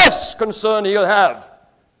God, the less concern he'll have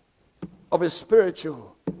of the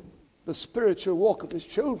spiritual walk of his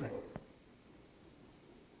children.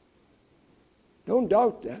 Don't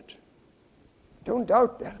doubt that. Don't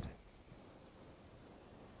doubt that.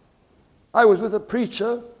 I was with a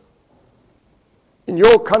preacher in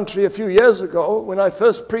your country a few years ago when I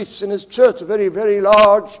first preached in his church, a very, very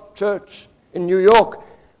large church in New York.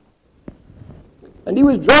 And he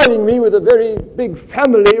was driving me with a very big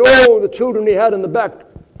family, all the children he had in the back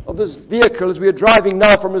of this vehicle as we were driving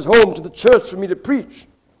now from his home to the church for me to preach.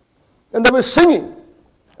 And they were singing.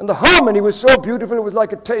 And the harmony was so beautiful, it was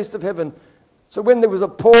like a taste of heaven. So when there was a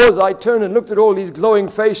pause, I turned and looked at all these glowing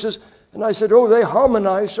faces, And I said, oh, they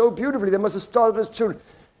harmonize so beautifully. They must have started as children.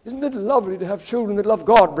 Isn't it lovely to have children that love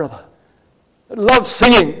God, brother? That love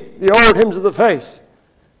singing the old hymns of the faith.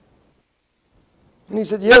 And he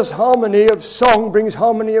said, yes, harmony of song brings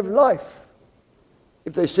harmony of life.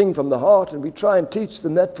 If they sing from the heart, and we try and teach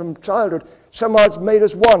them that from childhood, somehow it's made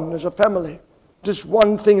us one as a family. Just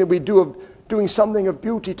one thing that we do of doing something of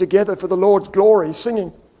beauty together for the Lord's glory,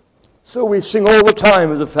 singing. So we sing all the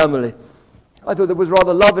time as a family. I thought that was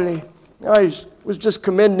rather lovely. I was just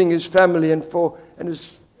commending his family and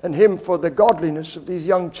him for the godliness of these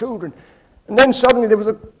young children. And then suddenly there was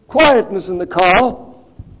a quietness in the car,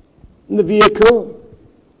 in the vehicle,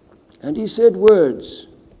 and he said words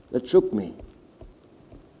that shook me.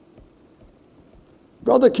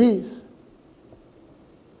 Brother Keith,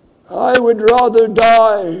 I would rather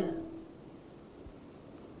die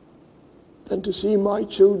than to see my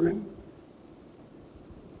children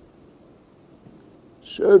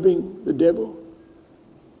serving the devil.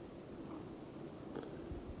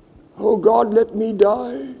 Oh God, let me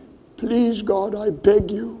die. Please, God, I beg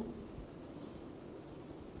you.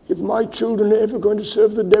 If my children are ever going to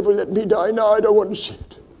serve the devil, let me die now. I don't want to see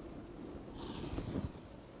it.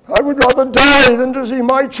 I would rather die than to see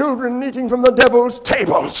my children eating from the devil's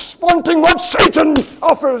tables, wanting what Satan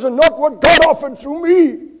offers and not what God offered through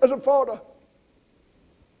me as a father.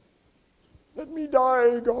 Let me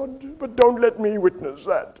die, God, but don't let me witness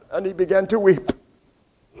that. And he began to weep.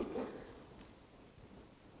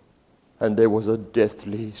 And there was a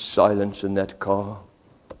deathly silence in that car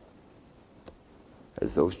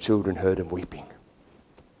as those children heard him weeping.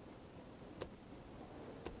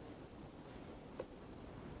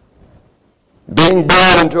 Being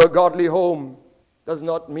born into a godly home does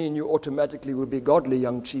not mean you automatically will be godly,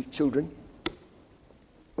 young children.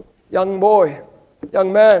 Young boy,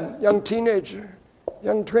 young man, young teenager,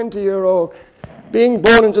 young 20-year-old, being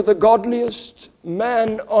born into the godliest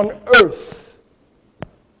man on earth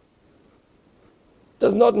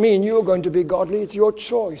does not mean you are going to be godly. It's your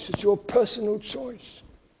choice. It's your personal choice.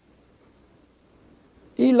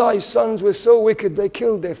 Eli's sons were so wicked they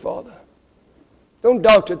killed their father. Don't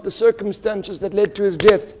doubt it. The circumstances that led to his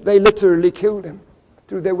death, they literally killed him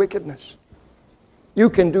through their wickedness. You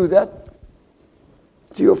can do that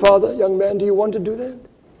to your father, young man. Do you want to do that?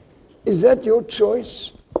 Is that your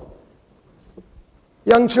choice?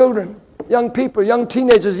 Young children, young people, young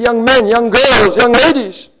teenagers, young men, young girls, young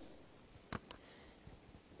ladies.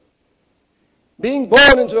 Being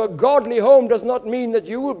born into a godly home does not mean that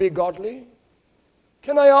you will be godly.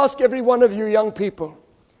 Can I ask every one of you young people,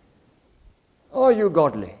 are you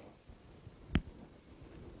godly?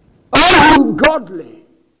 Are you godly?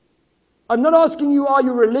 I'm not asking you, are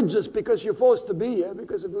you religious because you're forced to be here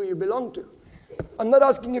because of who you belong to. I'm not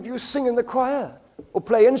asking if you sing in the choir or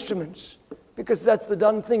play instruments because that's the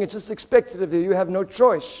done thing. It's just expected of you. You have no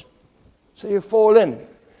choice. So you fall in.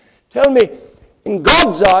 Tell me, in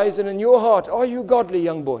God's eyes and in your heart, are you godly,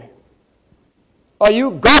 young boy? Are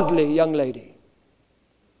you godly, young lady?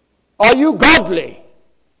 Are you godly?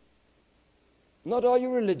 Not are you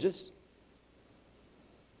religious?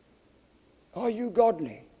 Are you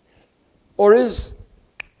godly? Or is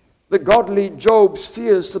the godly Job's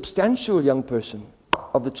fears substantial, young person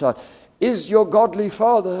of the child? Is your godly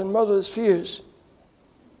father and mother's fears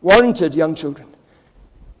warranted, young children?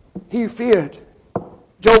 He feared.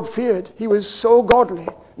 Job feared. He was so godly.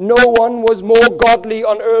 No one was more godly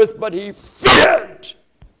on earth, but he feared.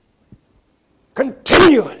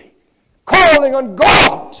 Continually calling on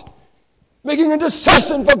God, making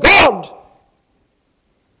intercession for God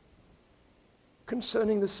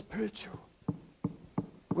concerning the spiritual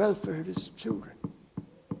welfare of his children.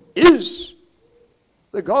 Is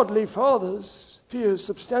the godly father's fear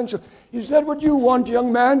substantial? Is that what you want,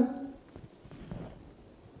 young man?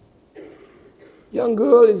 Young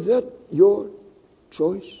girl, is that your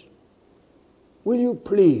choice? Will you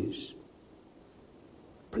please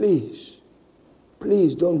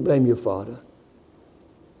don't blame your father.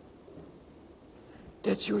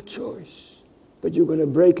 That's your choice. But you're going to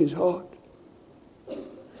break his heart.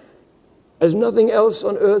 As nothing else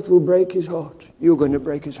on earth will break his heart, you're going to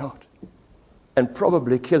break his heart. And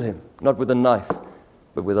probably kill him, not with a knife,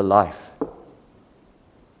 but with a life.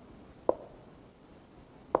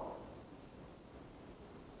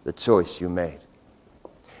 The choice you made.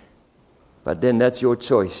 But then that's your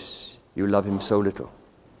choice. You love him so little.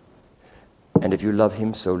 And if you love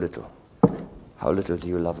him so little, how little do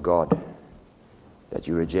you love God that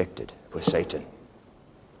you rejected for Satan?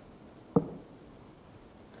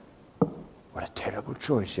 What a terrible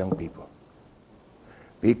choice, young people.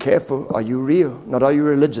 Be careful. Are you real? Not are you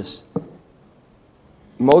religious?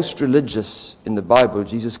 most religious in the Bible,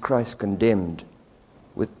 Jesus Christ condemned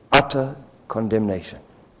with utter condemnation.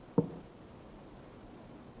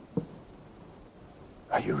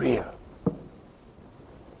 Are you real?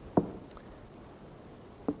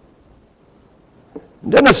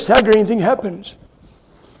 And then a staggering thing happens.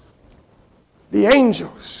 The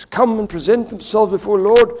angels come and present themselves before the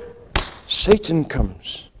Lord. Satan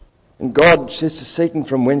comes. And God says to Satan,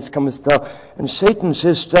 "From whence comest thou?" And Satan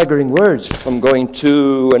says staggering words, "From going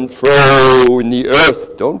to and fro in the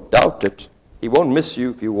earth." Don't doubt it. He won't miss you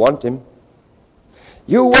if you want him.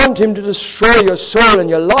 You want him to destroy your soul and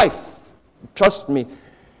your life. Trust me,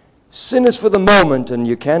 sin is for the moment, and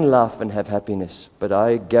you can laugh and have happiness. But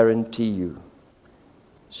I guarantee you,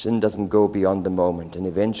 sin doesn't go beyond the moment, and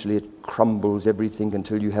eventually it crumbles everything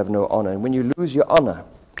until you have no honor. And when you lose your honor,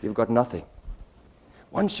 you've got nothing.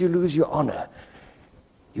 Once you lose your honor,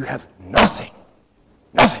 you have nothing.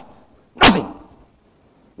 Nothing. Nothing.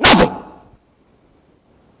 Nothing.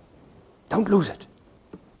 Don't lose it.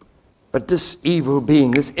 But this evil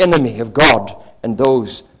being, this enemy of God and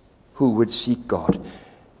those who would seek God,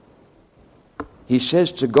 he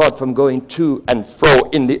says to God, "From going to and fro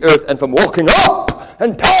in the earth and from walking up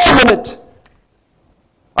and down in it."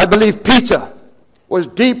 I believe Peter was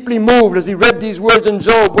deeply moved as he read these words in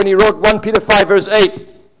Job when he wrote 1 Peter 5 verse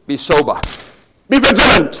 8. Be sober. Be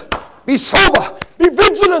vigilant. Be sober. Be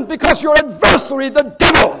vigilant, because your adversary, the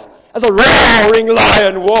devil, as a roaring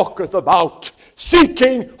lion walketh about,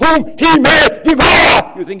 seeking whom he may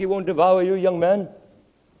devour. You think he won't devour you, young man?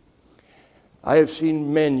 I have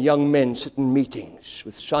seen young men sit in meetings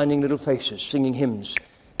with shining little faces, singing hymns.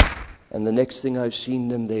 And the next thing I've seen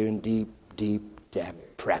them, they're in deep, deep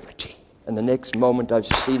depravity. And the next moment I've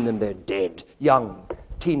seen them, they're dead, young,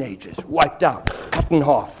 teenagers, wiped out, cut in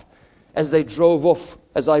half. As they drove off,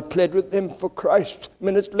 as I pled with them for Christ,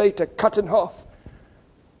 minutes later, cut in half.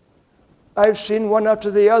 I've seen one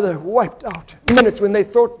after the other wiped out. Minutes when they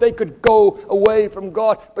thought they could go away from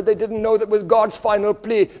God, but they didn't know that was God's final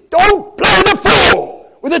plea. Don't play the fool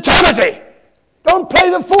with eternity. Don't play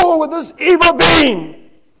the fool with this evil being.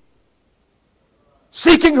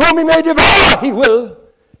 Seeking whom he may devour, he will.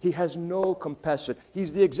 He has no compassion.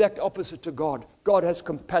 He's the exact opposite to God. God has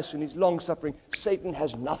compassion. He's long-suffering. Satan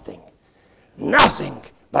has nothing. Nothing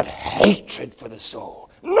but hatred for the soul.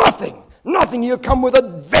 Nothing. Nothing. He'll come with a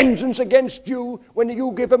vengeance against you when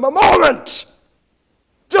you give him a moment.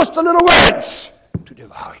 Just a little wedge to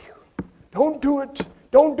devour you. Don't do it.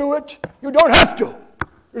 Don't do it. You don't have to.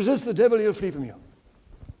 Resist the devil, he'll flee from you.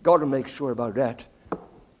 God will make sure about that.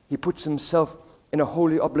 He puts himself in a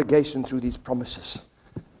holy obligation through these promises.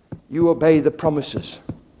 You obey the promises,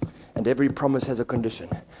 and every promise has a condition.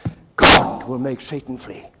 God will make Satan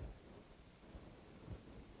flee.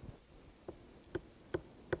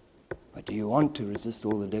 But do you want to resist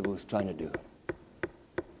all the devil's trying to do?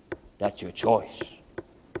 That's your choice.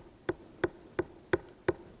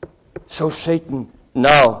 So Satan,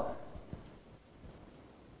 now,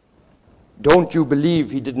 don't you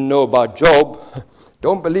believe he didn't know about Job?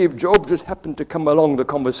 Don't believe Job just happened to come along the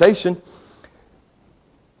conversation.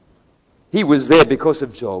 He was there because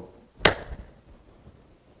of Job.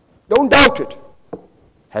 Don't doubt it.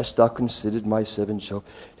 Hast thou considered my servant Job?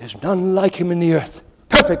 There's none like him in the earth.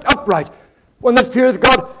 Perfect, upright, one that feareth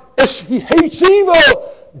God. Yes, he hates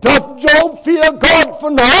evil. Doth Job fear God for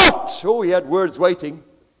naught? Oh, he had words waiting.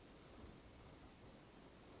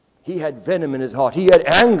 He had venom in his heart. He had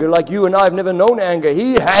anger like you and I have never known anger.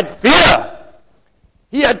 He had fear.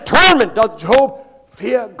 He had torment. Doth Job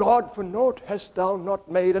fear God for naught? Hast thou not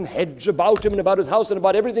made an hedge about him and about his house and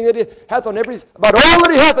about everything that he hath on every, about all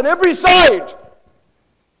that he hath on every side?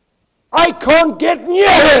 I can't get near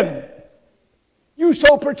him. You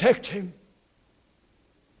so protect him.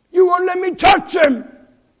 You won't let me touch him.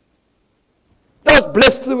 Thou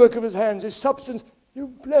blessed the work of his hands, his substance.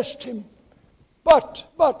 You've blessed him. But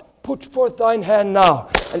put forth thine hand now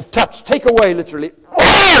and touch, take away literally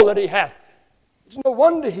all that he hath. It's no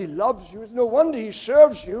wonder he loves you. It's no wonder he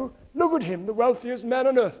serves you. Look at him, the wealthiest man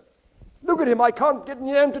on earth. Look at him. I can't get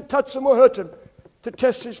near him to touch him or hurt him, to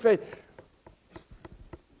test his faith.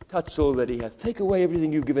 Touch all that he hath. Take away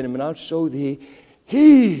everything you've given him, and I'll show thee.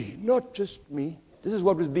 He, not just me. This is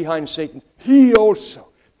what was behind Satan. He also.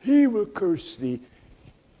 He will curse thee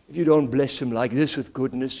if you don't bless him like this with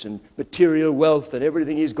goodness and material wealth and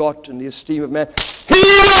everything he's got and the esteem of man. He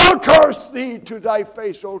will curse thee to thy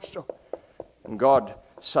face also. And God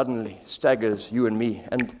suddenly staggers you and me,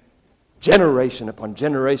 and generation upon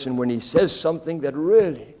generation, when he says something that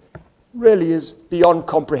really is beyond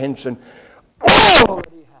comprehension. All that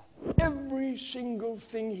he hath, every single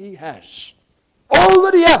thing he has, all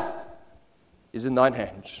that he hath, is in thine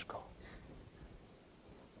hands. Go.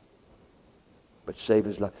 But save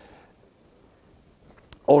his life.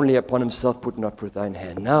 Only upon himself put not forth thine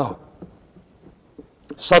hand. Now,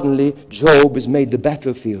 suddenly, Job is made the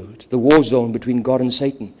battlefield, the war zone between God and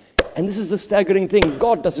Satan. And this is the staggering thing.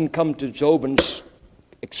 God doesn't come to Job and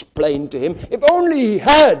explain to him. If only he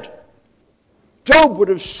had, Job would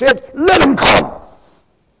have said, let him come.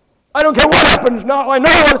 I don't care what happens now. I know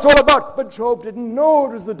what it's all about. But Job didn't know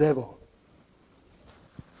it was the devil.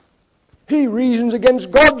 He reasons against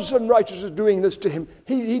God's unrighteousness doing this to him.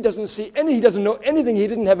 He doesn't see any, he doesn't know anything. He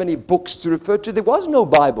didn't have any books to refer to. There was no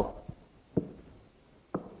Bible.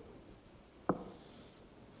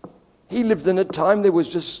 He lived in a time that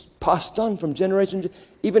was just passed on from generation to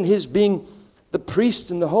even his being the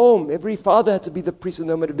priest in the home. Every father had to be the priest in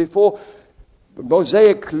the home. Before the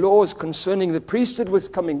Mosaic laws concerning the priesthood was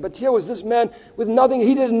coming. But here was this man with nothing.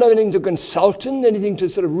 He didn't know anything to consult in, anything to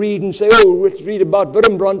sort of read and say, oh, let's read about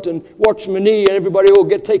Wurmbrand and Watchman Nee and everybody,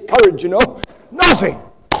 take courage, Nothing.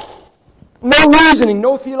 No reasoning,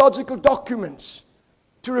 no theological documents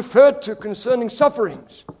to refer to concerning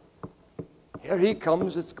sufferings. Here he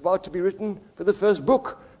comes. It's about to be written for the first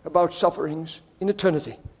book about sufferings in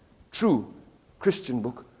eternity. True Christian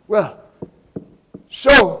book. Well,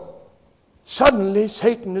 so suddenly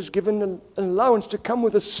Satan is given an allowance to come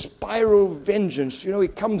with a spiral vengeance. He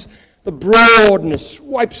comes, the broadness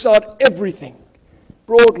wipes out everything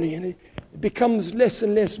broadly, and it becomes less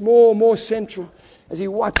and less, more and more central as he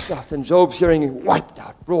wipes out. And Job's hearing him wiped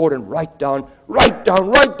out, broad and right down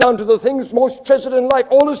to the things most treasured in life,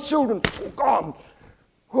 all his children, gone.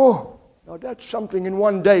 Oh, now that's something in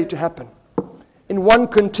one day to happen. In one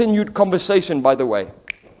continued conversation, by the way.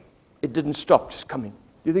 It didn't stop, just coming.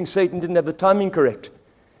 You think Satan didn't have the timing correct?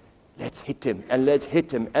 Let's hit him, and let's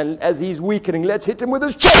hit him. And as he's weakening, let's hit him with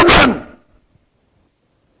his children.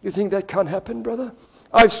 You think that can't happen, brother?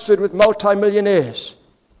 I've stood with multimillionaires.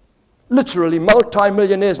 Literally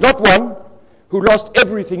multimillionaires, not one, who lost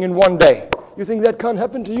everything in one day. You think that can't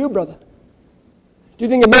happen to you, brother? Do you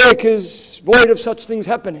think America is void of such things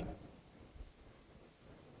happening?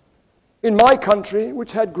 In my country,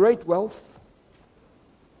 which had great wealth,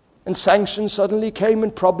 and sanctions suddenly came,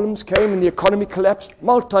 and problems came, and the economy collapsed,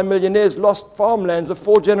 multimillionaires lost farmlands of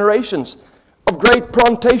 4 generations, of great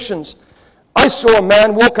plantations. I saw a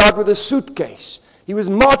man walk out with a suitcase. He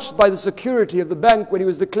was marched by the security of the bank when he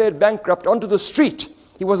was declared bankrupt onto the street.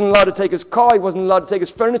 He wasn't allowed to take his car, he wasn't allowed to take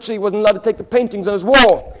his furniture, he wasn't allowed to take the paintings on his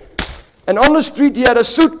wall. And on the street he had a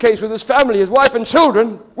suitcase with his family, his wife and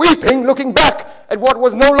children, weeping, looking back at what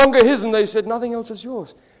was no longer his, and they said, nothing else is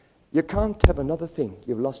yours. You can't have another thing.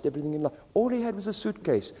 You've lost everything in life. All he had was a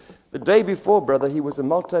suitcase. The day before, brother, he was a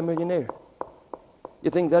multimillionaire.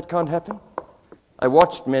 You think that can't happen? I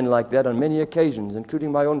watched men like that on many occasions,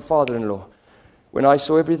 including my own father-in-law, when I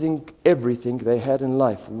saw everything they had in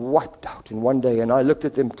life wiped out in one day, and I looked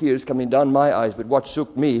at them, tears coming down my eyes. But what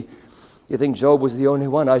shook me, you think Job was the only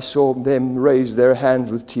one? I saw them raise their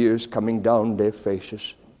hands with tears coming down their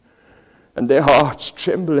faces, and their hearts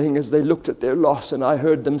trembling as they looked at their loss, and I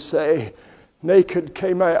heard them say, naked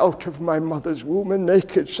came I out of my mother's womb, and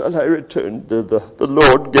naked shall I return thither. The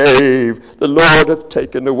Lord gave, the Lord hath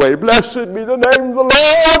taken away. Blessed be the name of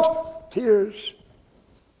the Lord. Tears.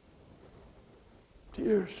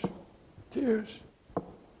 Tears. Tears.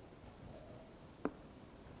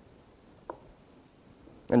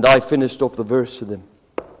 And I finished off the verse to them.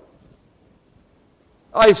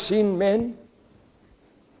 I've seen men,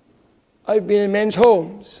 I've been in men's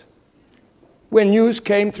homes, when news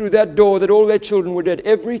came through that door that all their children were dead.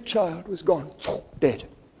 Every child was gone, dead,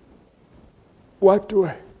 wiped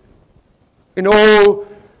away. In all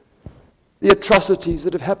the atrocities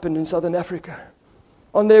that have happened in southern Africa,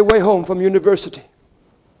 on their way home from university,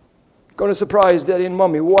 going to surprise daddy and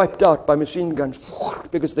mommy, wiped out by machine guns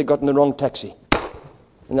because they got in the wrong taxi.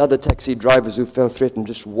 And other taxi drivers who fell threatened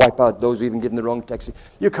just wipe out those who even get in the wrong taxi.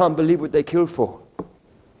 You can't believe what they killed for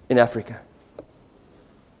in Africa.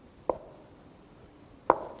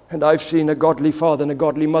 And I've seen a godly father and a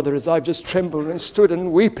godly mother, as I've just trembled and stood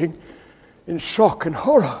and weeping in shock and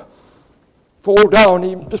horror, fall down,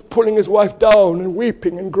 he just pulling his wife down and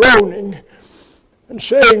weeping and groaning and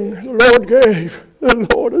saying, the Lord gave, the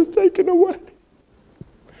Lord has taken away.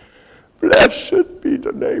 Blessed be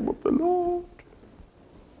the name of the Lord.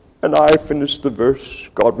 And I finished the verse.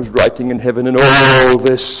 God was writing in heaven, and all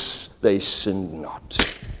this they sinned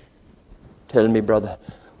not. Tell me, brother,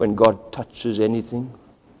 when God touches anything,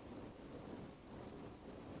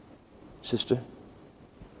 sister,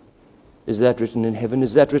 is that written in heaven?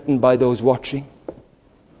 Is that written by those watching?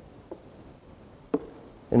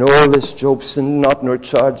 In all this Job sinned not, nor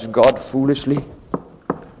charged God foolishly.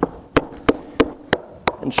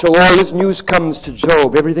 And so all his news comes to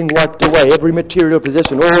Job, everything wiped away, every material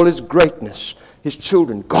possession, all his greatness, his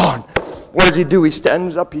children gone. What does he do? He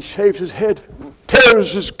stands up, he shaves his head,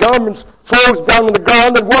 tears his garments, falls down on the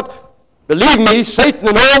ground, and what? Believe me, Satan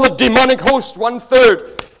and all the demonic hosts,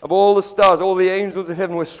 1/3 of all the stars, all the angels of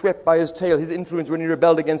heaven were swept by his tail. His influence when he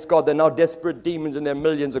rebelled against God. They're now desperate demons in their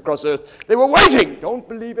millions across earth. They were waiting. Don't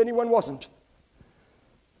believe anyone wasn't.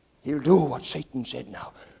 He'll do what Satan said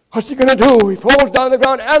now. What's he going to do? He falls down on the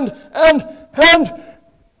ground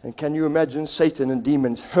and can you imagine Satan and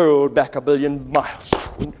demons hurled back 1,000,000,000 miles,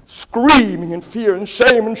 screaming in fear and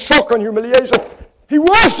shame and shock and humiliation? He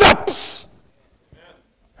worships.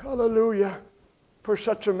 Hallelujah for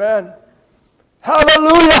such a man.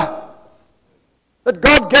 Hallelujah that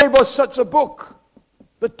God gave us such a book,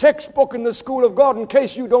 the textbook in the school of God, in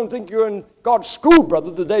case you don't think you're in God's school, brother.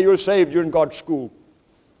 The day you're saved, you're in God's school.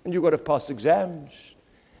 And you've got to pass exams,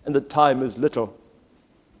 and the time is little.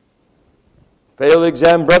 Fail the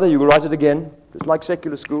exam, brother, you will write it again. Just like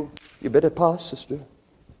secular school. You better pass, sister.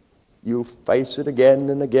 You'll face it again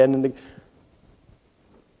and again and again.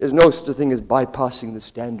 There's no such a thing as bypassing the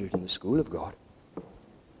standard in the school of God.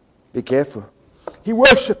 Be careful. He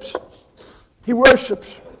worships. He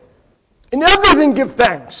worships. In everything give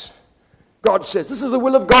thanks. God says, this is the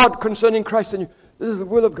will of God concerning Christ in you. This is the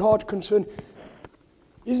will of God concerning.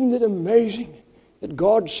 Isn't it amazing that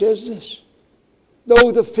God says this?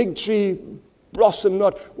 Though the fig tree blossom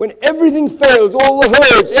not, when everything fails, all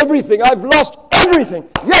the herbs, everything, I've lost everything,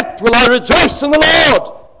 yet will I rejoice in the Lord.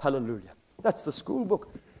 Hallelujah. That's the school book.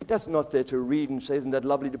 That's not there to read and say, isn't that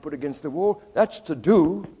lovely to put against the wall? That's to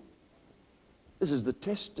do. This is the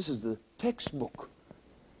test. This is the textbook.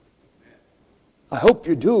 I hope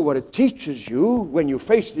you do what it teaches you when you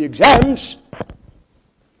face the exams.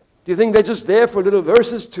 Do you think they're just there for little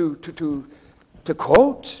verses to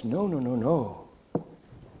quote? No, no, no, no.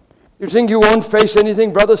 You think you won't face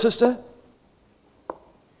anything, brother, sister?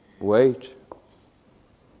 Wait.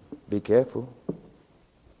 Be careful.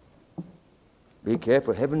 Be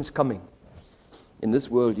careful. Heaven's coming. In this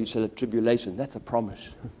world you shall have tribulation. That's a promise.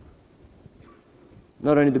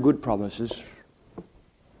 Not only the good promises.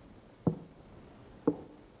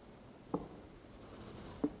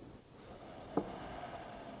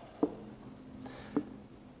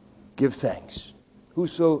 Give thanks.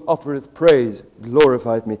 Whoso offereth praise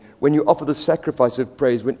glorifieth me. When you offer the sacrifice of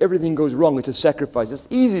praise, when everything goes wrong, it's a sacrifice. It's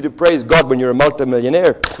easy to praise God when you're a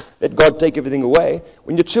multimillionaire. Let God take everything away.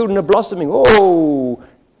 When your children are blossoming, oh,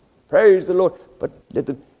 praise the Lord. But let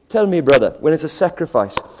them tell me, brother, when it's a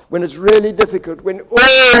sacrifice, when it's really difficult, when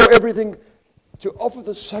everything to offer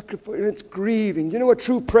the sacrifice, and it's grieving. You know what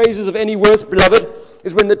true praise is of any worth, beloved?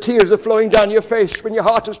 Is when the tears are flowing down your face, when your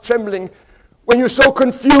heart is trembling. When you're so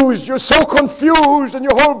confused, and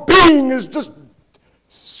your whole being is just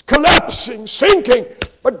collapsing, sinking.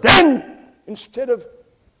 But then, instead of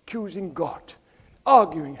accusing God,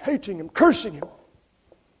 arguing, hating Him, cursing Him,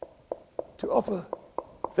 to offer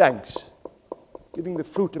thanks, giving the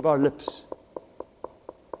fruit of our lips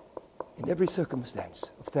in every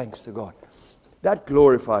circumstance of thanks to God. That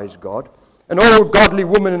glorifies God. An old godly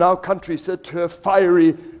woman in our country said to her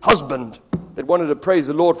fiery husband, that wanted to praise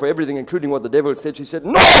the Lord for everything, including what the devil said, she said,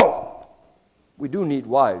 no! We do need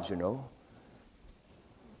wives, you know.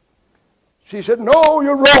 She said, no,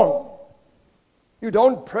 you're wrong. You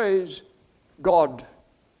don't praise God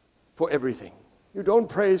for everything. You don't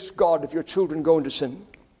praise God if your children go into sin.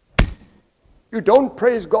 You don't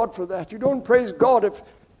praise God for that. You don't praise God if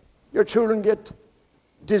your children get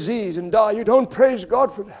disease and die. You don't praise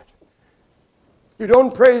God for that. You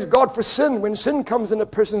don't praise God for sin when sin comes in a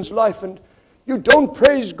person's life, and you don't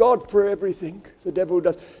praise God for everything the devil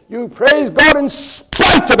does. You praise God in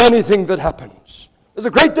spite of anything that happens. There's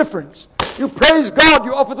a great difference. You praise God,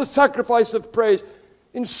 you offer the sacrifice of praise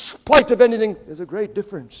in spite of anything. There's a great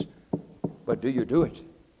difference. But do you do it?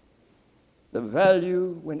 The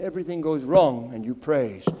value when everything goes wrong and you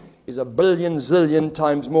praise is 1,000,000,000 zillion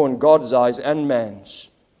times more in God's eyes and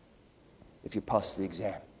man's if you pass the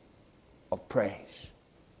exam of praise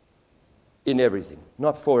in everything,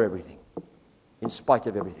 not for everything. In spite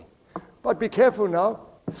of everything. But be careful now.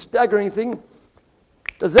 Staggering thing.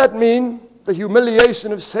 Does that mean the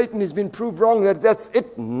humiliation of Satan has been proved wrong? That's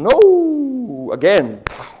it? No. Again,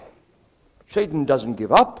 Satan doesn't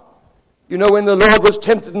give up. You know, when the Lord was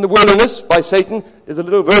tempted in the wilderness by Satan, there's a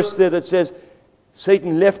little verse there that says,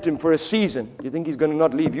 Satan left him for a season. You think he's going to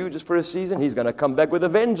not leave you just for a season? He's going to come back with a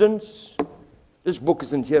vengeance. This book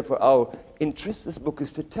isn't here for our interest. This book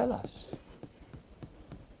is to tell us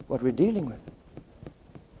what we're dealing with.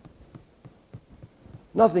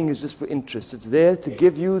 Nothing is just for interest. It's there to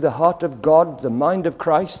give you the heart of God, the mind of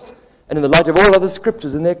Christ, and in the light of all other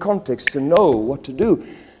scriptures in their context, to know what to do,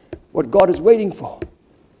 what God is waiting for.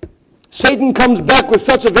 Satan comes back with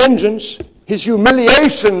such a vengeance, his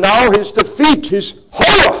humiliation now, his defeat, his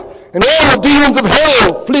horror, and all the demons of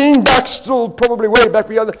hell fleeing back, still probably way back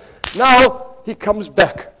beyond. Now he comes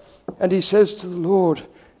back, and he says to the Lord,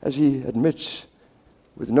 as he admits,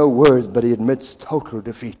 with no words, but he admits total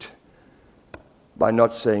defeat by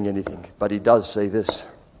not saying anything. But he does say this: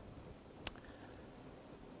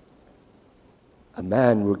 a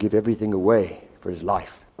man will give everything away for his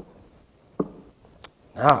life.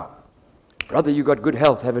 Now, brother, you got good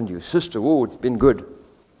health, haven't you? Sister, oh, it's been good.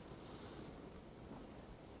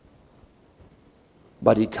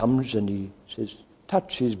 But he comes and he says,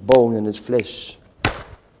 touch his bone and his flesh.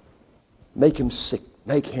 Make him sick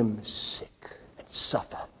and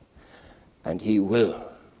suffer. And he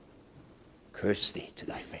will curse thee to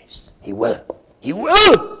thy face. He will. He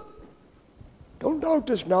will. Don't doubt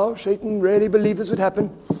this now. Satan rarely believed this would happen.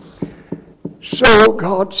 So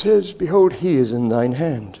God says, behold, he is in thine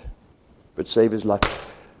hand, but save his life.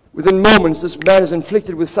 Within moments, this man is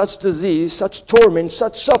inflicted with such disease, such torment,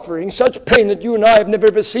 such suffering, such pain that you and I have never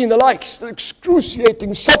ever seen the likes. The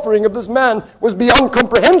excruciating suffering of this man was beyond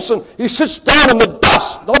comprehension. He sits down in the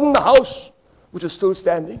dust, not in the house, which is still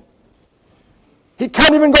standing. He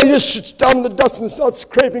can't even go. He just sits down in the dust and starts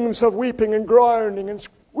scraping himself, weeping and groaning and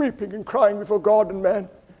weeping and crying before God and man.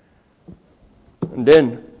 And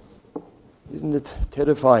then, isn't it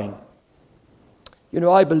terrifying? You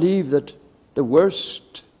know, I believe that the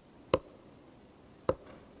worst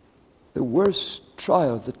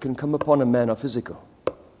trials that can come upon a man are physical.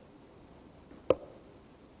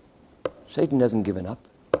 Satan hasn't given up.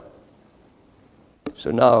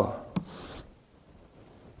 So now,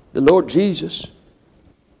 the Lord Jesus,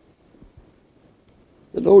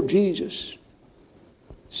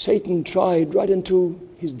 Satan tried right into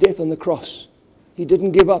his death on the cross. He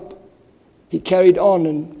didn't give up. He carried on,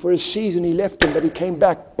 and for a season he left him, but he came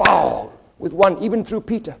back, bow, with one, even through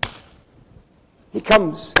Peter. He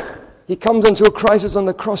comes into a crisis on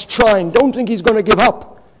the cross trying. Don't think he's going to give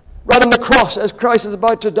up. Right on the cross, as Christ is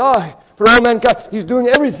about to die for all mankind, he's doing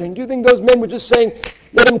everything. Do you think those men were just saying,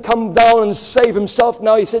 let him come down and save himself?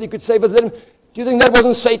 Now he said he could save us. Let him. Do you think that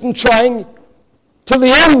wasn't Satan trying? Till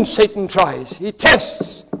the end, Satan tries. He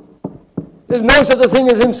tests. There's no such a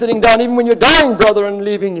thing as him sitting down, even when you're dying, brother, and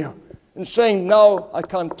leaving you, and saying, now I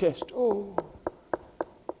can't test. Oh.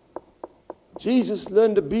 Jesus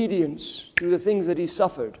learned obedience through the things that he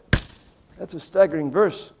suffered. That's a staggering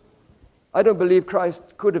verse. I don't believe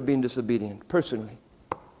Christ could have been disobedient, personally.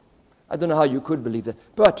 I don't know how you could believe that.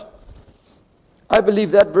 But I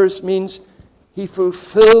believe that verse means he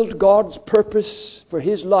fulfilled God's purpose for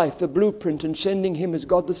his life, the blueprint in sending him as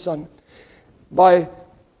God the Son, by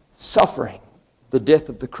suffering the death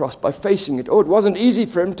of the cross, by facing it. Oh, it wasn't easy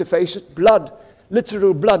for him to face it. Blood,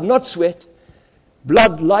 literal blood, not sweat.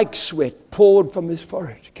 Blood like sweat poured from his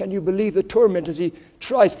forehead. Can you believe the torment as he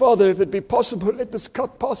tries, Father, if it be possible, let this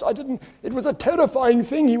cup pass. It was a terrifying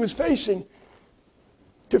thing he was facing.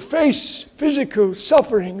 To face physical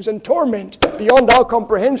sufferings and torment beyond our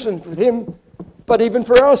comprehension for him, but even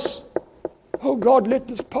for us. Oh God, let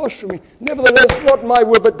this pass from me. Nevertheless, not my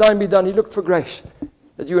will, but thine be done. He looked for grace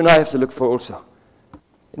that you and I have to look for also,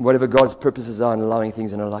 in whatever God's purposes are in allowing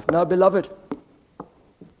things in our life. Now, beloved,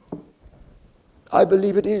 I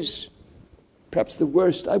believe it is perhaps the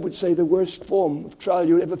worst, I would say the worst form of trial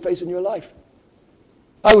you'll ever face in your life.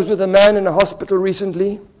 I was with a man in a hospital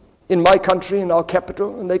recently in my country, in our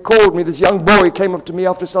capital, and they called me. This young boy came up to me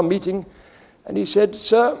after some meeting, and he said,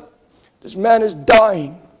 sir, this man is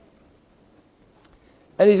dying.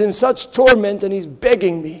 And he's in such torment, and he's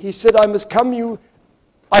begging me. He said, I must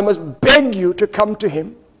beg you to come to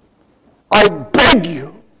him. I beg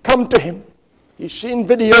you, come to him. He's seen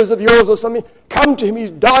videos of yours or something. Come to him. He's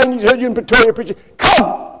dying. He's heard you in Pretoria preaching.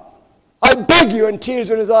 Come! I beg you. And tears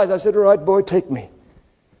were in his eyes. I said, all right, boy, take me.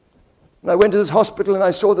 And I went to this hospital and I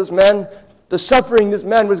saw this man. The suffering this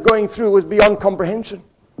man was going through was beyond comprehension.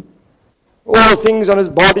 All the things on his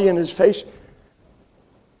body and his face.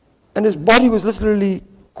 And his body was literally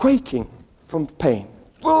quaking from pain.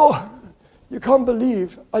 Oh, you can't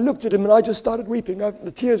believe. I looked at him and I just started weeping.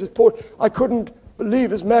 The tears just poured. I couldn't believe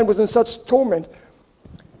this man was in such torment.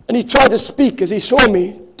 And he tried to speak as he saw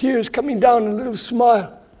me, tears coming down and a little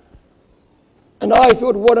smile. And I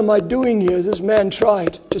thought, what am I doing here? As this man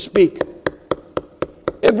tried to speak.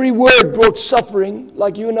 Every word brought suffering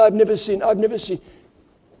like you and I have never seen. I've never seen.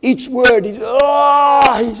 Each word, he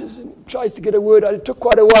just tries to get a word out. It took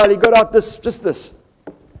quite a while. He got out just this.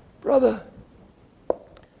 Brother,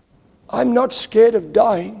 I'm not scared of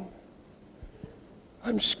dying.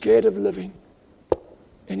 I'm scared of living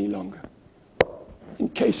any longer, in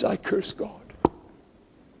case I curse God.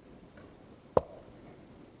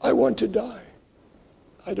 I want to die.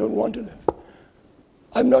 I don't want to live.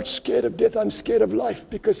 I'm not scared of death. I'm scared of life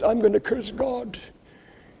because I'm going to curse God.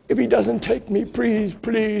 If he doesn't take me, please,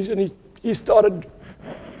 please. And he started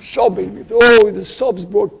sobbing. Oh, the sobs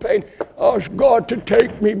brought pain. Ask God to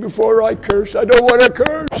take me before I curse. I don't want to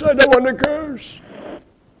curse. I don't want to curse.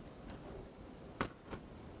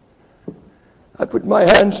 I put my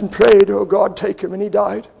hands and prayed, oh God, take him, and he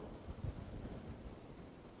died.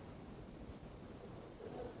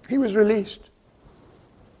 He was released.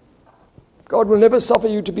 God will never suffer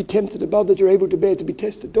you to be tempted above that you're able to bear to be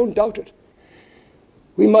tested. Don't doubt it.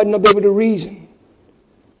 We might not be able to reason,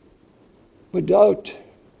 but don't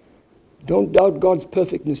doubt God's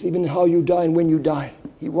perfectness, even how you die and when you die.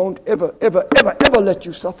 He won't ever, ever, ever, ever let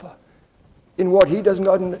you suffer in what he does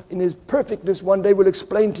not, in his perfectness, one day will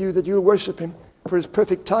explain to you that you'll worship him for his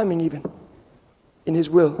perfect timing, even in his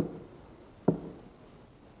will.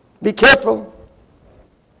 Be careful.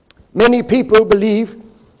 Many people believe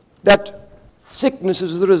that sickness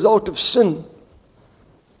is the result of sin.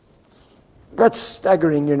 That's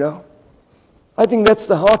staggering, you know. I think that's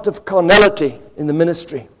the heart of carnality in the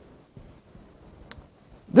ministry.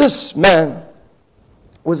 This man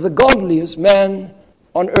was the godliest man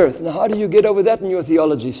on earth. Now, how do you get over that in your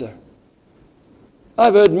theology, sir?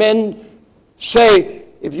 I've heard men say,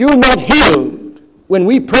 if you're not healed when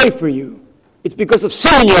we pray for you, it's because of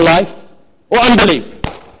sin in your life or unbelief.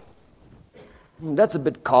 That's a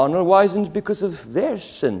bit carnal. Why isn't it because of their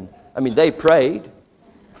sin? I mean, they prayed.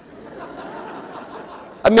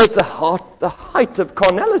 I mean, it's the height of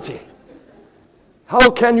carnality. How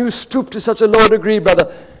can you stoop to such a low degree,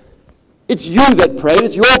 brother? It's you that prayed.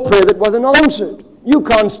 It's your prayer that wasn't answered. You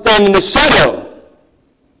can't stand in the shadow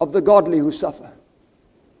of the godly who suffer.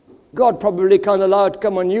 God probably can't allow it to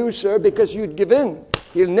come on you, sir, because you'd give in.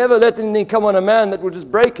 He'll never let anything come on a man that will just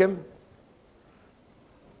break him.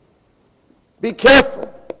 Be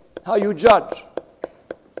careful how you judge.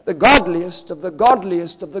 The godliest of the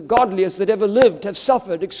godliest of the godliest that ever lived have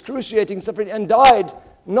suffered excruciating suffering and died,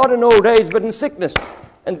 not in old age, but in sickness.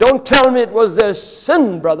 And don't tell me it was their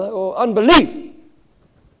sin, brother, or unbelief.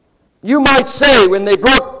 You might say when they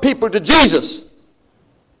brought people to Jesus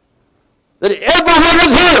that everyone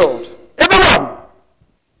was healed. Everyone.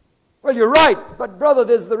 Well, you're right, but brother,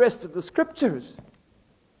 there's the rest of the scriptures.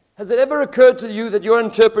 Has it ever occurred to you that your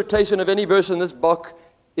interpretation of any verse in this book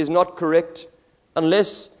is not correct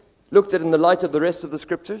unless looked at in the light of the rest of the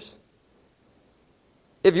scriptures?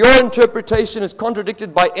 If your interpretation is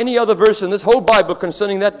contradicted by any other verse in this whole Bible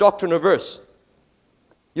concerning that doctrine or verse,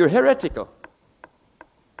 you're heretical.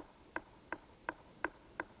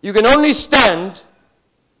 You can only stand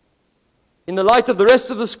in the light of the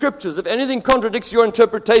rest of the scriptures. If anything contradicts your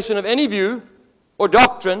interpretation of any view or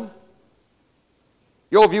doctrine,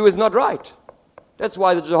 your view is not right. That's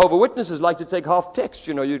why the Jehovah's Witnesses like to take half text.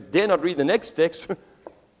 You know, you dare not read the next text.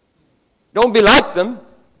 Don't be like them.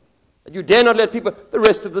 You dare not let people... The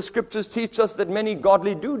rest of the scriptures teach us that many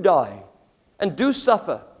godly do die and do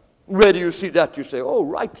suffer. Where do you see that? You say, oh,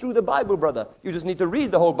 right through the Bible, brother. You just need to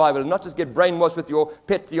read the whole Bible and not just get brainwashed with your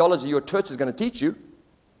pet theology your church is going to teach you.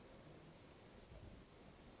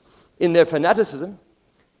 In their fanaticism.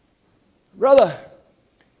 Brother,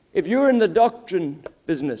 if you're in the doctrine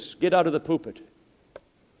business, get out of the pulpit.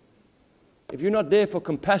 If you're not there for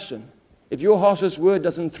compassion, if your harshest word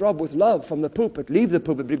doesn't throb with love from the pulpit, leave the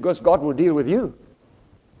pulpit because God will deal with you.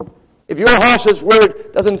 If your harshest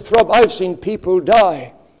word doesn't throb, I've seen people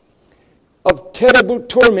die of terrible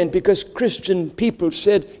torment because Christian people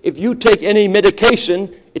said, if you take any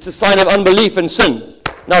medication, it's a sign of unbelief and sin.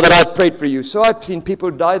 Now that I've prayed for you. So I've seen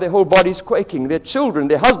people die, their whole bodies quaking, their children,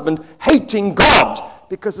 their husband hating God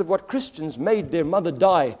because of what Christians made their mother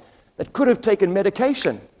die that could have taken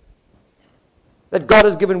medication. That God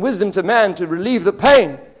has given wisdom to man to relieve the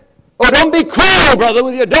pain. Oh, don't be cruel, brother,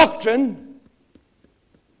 with your doctrine.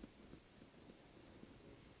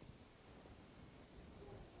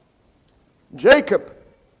 Jacob,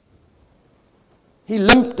 he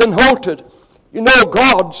limped and halted. You know,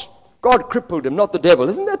 God crippled him, not the devil.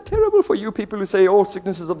 Isn't that terrible for you people who say all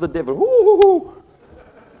sickness is of the devil? Ooh.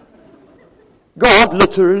 God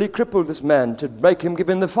literally crippled this man to make him give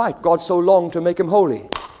in the fight. God so longed to make him holy.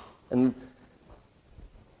 And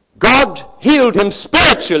God healed him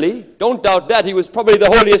spiritually. Don't doubt that. He was probably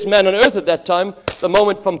the holiest man on earth at that time, the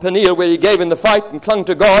moment from Peniel where he gave in the fight and clung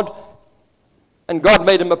to God. And God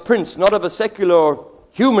made him a prince, not of a secular or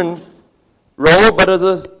human role, but as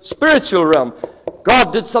a spiritual realm.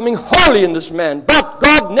 God did something holy in this man, but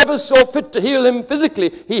God never saw fit to heal him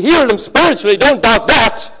physically. He healed him spiritually, don't doubt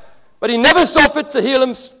that, but he never saw fit to heal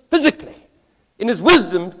him physically. In his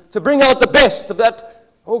wisdom, to bring out the best of that,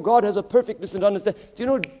 God has a perfectness and understanding. Do you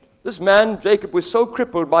know, this man, Jacob, was so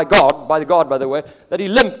crippled by God, by the way, that he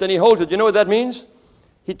limped and he halted. You know what that means?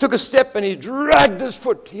 He took a step and he dragged his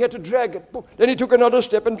foot. He had to drag it. Then he took another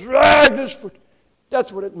step and dragged his foot.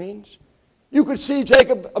 That's what it means. You could see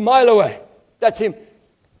Jacob a mile away. That's him.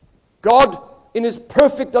 God, in his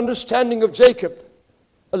perfect understanding of Jacob,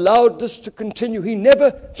 allowed this to continue. He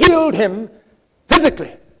never healed him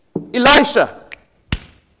physically. Elisha.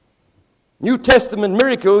 New Testament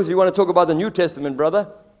miracles. You want to talk about the New Testament, brother?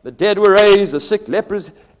 The dead were raised, the sick,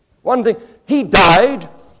 lepers. One thing, he died,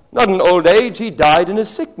 not in old age, he died in his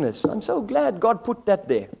sickness. I'm so glad God put that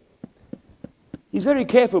there. He's very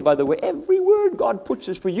careful, by the way. Every word God puts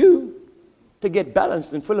is for you to get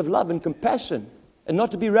balanced and full of love and compassion, and not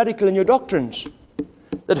to be radical in your doctrines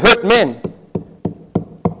that hurt men.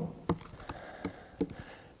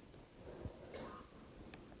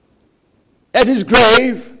 At his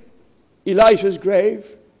grave, Elisha's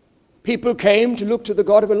grave, people came to look to the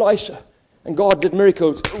God of Elisha, and God did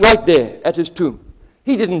miracles right there at his tomb.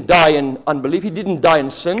 He didn't die in unbelief. He didn't die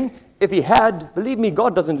in sin. If he had, believe me,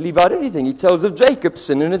 God doesn't leave out anything. He tells of Jacob's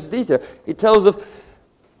sin in its detail. He tells of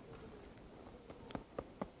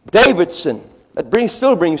David's sin that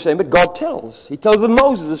still brings shame, but God tells. He tells of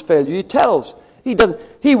Moses' failure. He tells. He doesn't.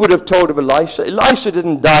 He would have told of Elisha. Elisha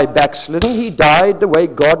didn't die backslidden. He died the way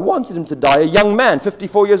God wanted him to die. A young man,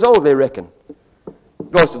 54 years old, they reckon.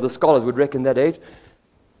 Most of the scholars would reckon that age.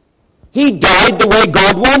 He died the way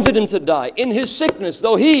God wanted him to die. In his sickness,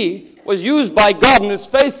 though he was used by God and his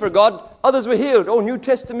faith for God, others were healed. Oh, New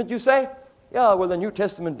Testament, you say? Yeah, well, the New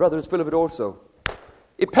Testament, brother, is full of it also.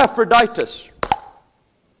 Epaphroditus.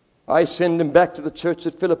 I send him back to the church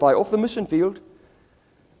at Philippi, off the mission field.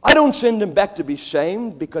 I don't send him back to be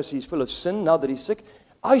shamed because he's full of sin now that he's sick.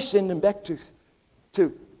 I send him back to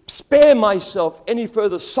spare myself any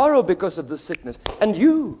further sorrow because of the sickness. And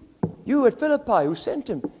you at Philippi who sent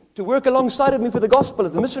him to work alongside of me for the gospel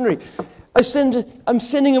as a missionary, I'm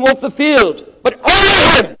sending him off the field. But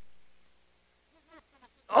honor him!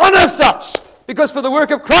 Honor such! Because for the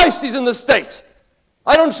work of Christ he's in the state.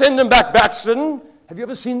 I don't send him back backslidden. Have you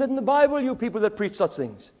ever seen that in the Bible, you people that preach such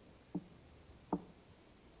things?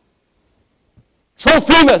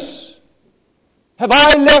 Trophimus, have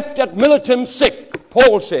I left at Militum sick?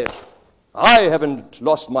 Paul says, I haven't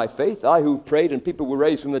lost my faith. I who prayed and people were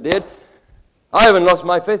raised from the dead. I haven't lost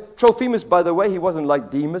my faith. Trophimus, by the way, he wasn't like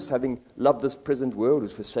Demas, having loved this present world,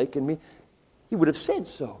 who's forsaken me. He would have said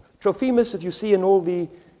so. Trophimus, if you see in all the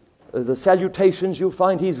salutations, you'll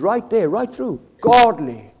find he's right there, right through.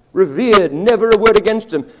 Godly, revered, never a word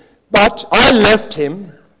against him. But I left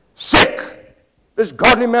him sick. This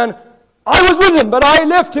godly man, I was with him, but I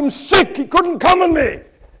left him sick. He couldn't come on me.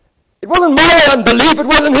 It wasn't my unbelief. It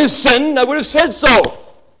wasn't his sin. I would have said so.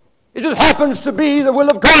 It just happens to be the will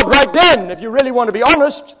of God right then, if you really want to be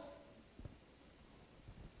honest.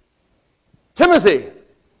 Timothy,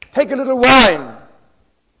 take a little wine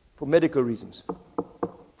for medical reasons.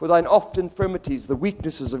 For thine oft infirmities, the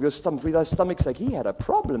weaknesses of your stomach, for thy stomach's sake. He had a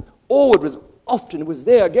problem. Oh, it was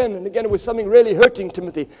there again and again. It was something really hurting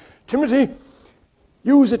Timothy. Timothy,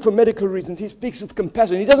 use it for medical reasons. He speaks with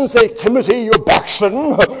compassion. He doesn't say, Timothy, you're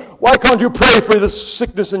backslidden. Why can't you pray for this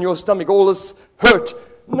sickness in your stomach, all this hurt?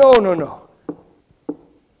 No.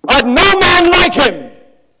 I've no man like him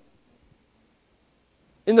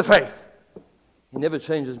in the faith. He never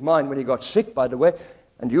changed his mind when he got sick, by the way.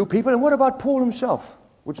 And you people, and what about Paul himself?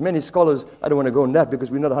 Which many scholars, I don't want to go on that because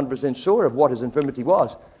we're not 100% sure of what his infirmity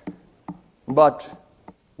was. But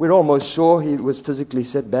we're almost sure he was physically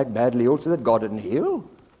set back badly also, that God didn't heal.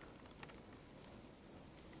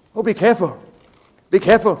 Oh, be careful. Be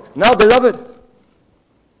careful. Now, beloved,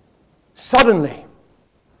 suddenly,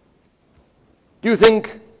 do you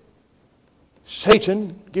think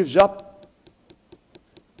Satan gives up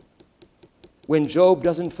when Job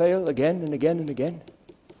doesn't fail again and again and again?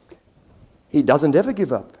 He doesn't ever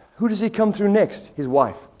give up. Who does he come through next? His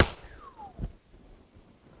wife.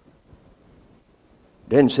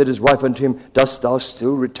 Then said his wife unto him, dost thou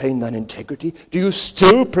still retain thine integrity? Do you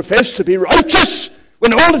still profess to be righteous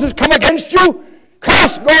when all this has come against you?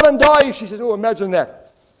 Curse God and die. She says, oh, imagine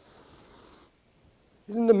that.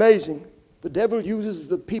 Isn't it amazing? The devil uses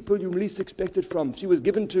the people you least expect it from. She was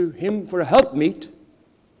given to him for a helpmeet.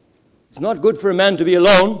 It's not good for a man to be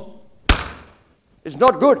alone. It's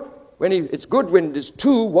not good. It's good when there's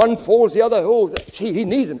two, one falls, the other, he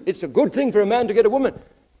needs him. It's a good thing for a man to get a woman.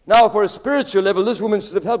 Now, for a spiritual level, this woman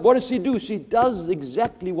should have helped. What does she do? She does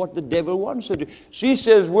exactly what the devil wants her to do. She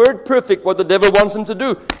says, word perfect, what the devil wants him to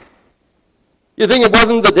do. You think it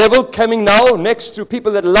wasn't the devil coming now next to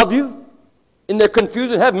people that love you? In their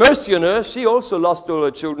confusion, have mercy on her. She also lost all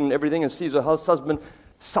her children and everything and sees her husband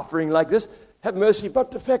suffering like this. Have mercy. But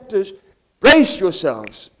the fact is, brace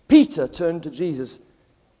yourselves. Peter turned to Jesus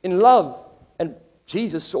in love, and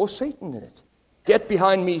Jesus saw Satan in it. Get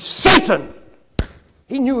behind me, Satan!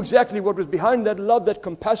 He knew exactly what was behind that love, that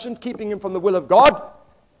compassion, keeping him from the will of God.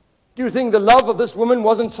 Do you think the love of this woman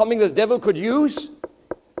wasn't something the devil could use?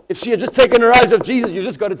 If she had just taken her eyes off Jesus, you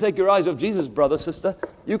just got to take your eyes off Jesus, brother, sister.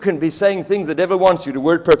 You can be saying things the devil wants you to,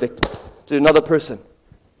 word perfect, to another person.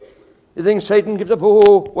 You think Satan gives up?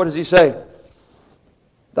 Oh, what does he say?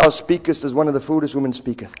 Thou speakest as one of the foolish women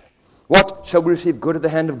speaketh. What? Shall we receive good at the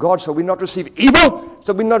hand of God? Shall we not receive evil?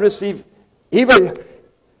 Shall we not receive evil?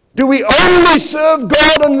 Do we only serve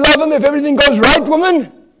God and love Him if everything goes right,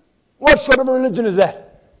 woman? What sort of a religion is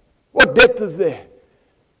that? What depth is there?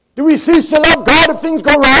 Do we cease to love God if things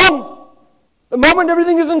go wrong? The moment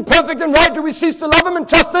everything isn't perfect and right, do we cease to love Him and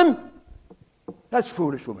trust Him? That's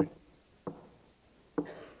foolish, woman.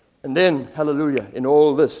 And then, hallelujah, in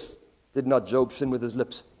all this, did not Job sin with his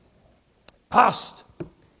lips? Passed.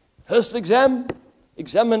 First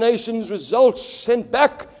examinations, results sent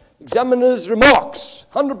back, examiner's remarks,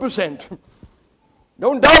 100%.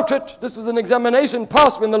 Don't doubt it. This was an examination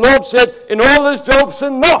passed when the Lord said, in all this Job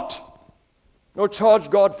sinned not, nor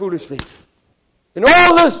charged God foolishly. In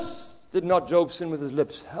all this did not Job sin with his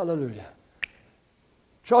lips. Hallelujah.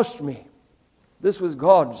 Trust me, this was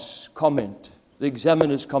God's comment, the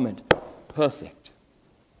examiner's comment. Perfect.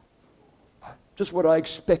 Just what I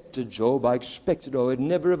expected, Job. I expected, I'd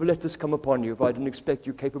never have let this come upon you if I didn't expect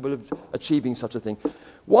you capable of achieving such a thing.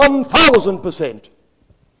 1,000%.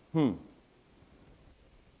 If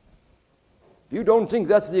you don't think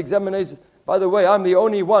that's the examination, by the way, I'm the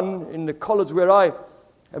only one in the college where I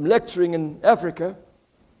am lecturing in Africa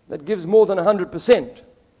that gives more than 100%.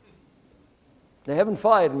 They haven't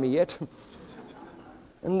fired me yet.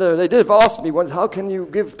 And they did ask me once, how can you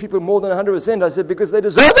give people more than 100%? I said, because they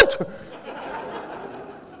deserve it.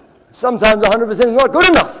 Sometimes 100% is not good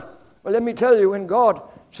enough. Well, let me tell you, when God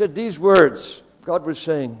said these words, God was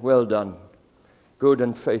saying, well done, good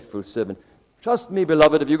and faithful servant. Trust me,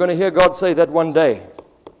 beloved, if you're going to hear God say that one day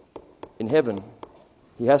in heaven,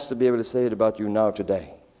 He has to be able to say it about you now,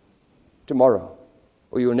 today, tomorrow,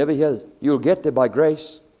 or you'll never hear it. You'll get there by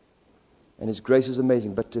grace, and His grace is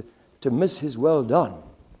amazing. But to miss His well done,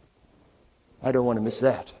 I don't want to miss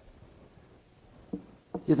that.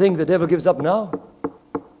 You think the devil gives up now?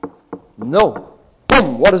 No.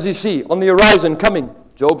 Boom, what does he see on the horizon coming?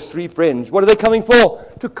 Job's 3 friends. What are they coming for?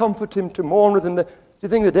 To comfort him, to mourn with him. Do you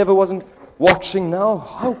think the devil wasn't watching now?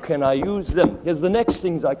 How can I use them? Here's the next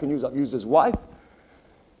things I can use. I've used his wife.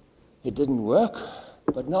 It didn't work.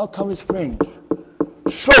 But now come his friends.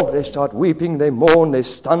 So they start weeping, they mourn, they're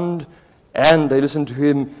stunned, and they listen to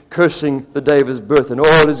him cursing the day of his birth and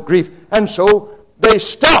all his grief. And so they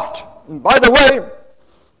start. And by the way,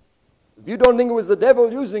 if you don't think it was the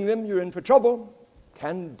devil using them, you're in for trouble.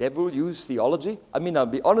 Can the devil use theology? I mean, I'll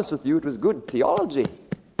be honest with you, it was good theology.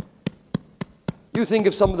 You think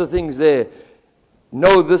of some of the things there.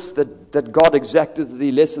 Know this, that God exacteth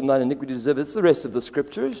thee less than thine iniquity deserveth. It's the rest of the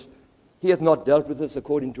scriptures. He hath not dealt with us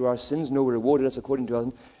according to our sins, nor rewarded us according to our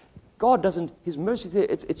sins. God doesn't, His mercy there,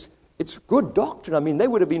 it's good doctrine. I mean, they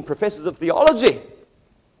would have been professors of theology.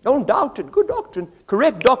 Don't doubt it. Good doctrine,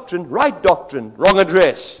 correct doctrine, right doctrine, wrong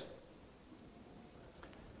address.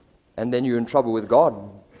 And then you're in trouble with God,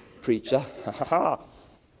 preacher.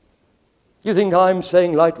 You think I'm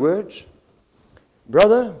saying light words?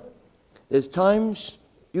 Brother, there's times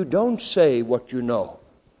you don't say what you know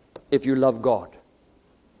if you love God.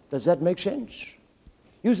 Does that make sense?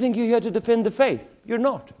 You think you're here to defend the faith. You're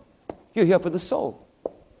not. You're here for the soul.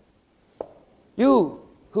 You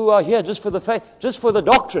who are here just for the faith, just for the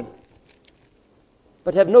doctrine,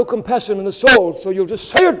 but have no compassion on the soul, so you'll just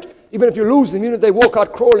say it, even if you lose them, even if they walk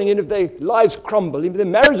out crawling, even if their lives crumble, even if their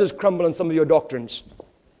marriages crumble on some of your doctrines.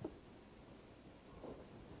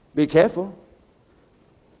 Be careful.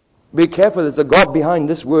 Be careful. There's a God behind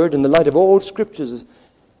this word in the light of all scriptures.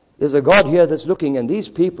 There's a God here that's looking, and these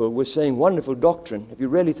people were saying wonderful doctrine, if you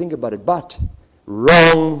really think about it, but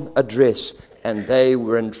wrong address, and they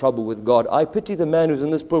were in trouble with God. I pity the man who's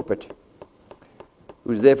in this pulpit,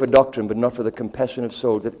 who's there for doctrine, but not for the compassion of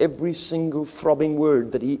souls. If every single throbbing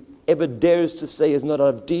word that he ever dares to say is not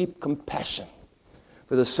out of deep compassion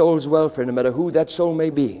for the soul's welfare, no matter who that soul may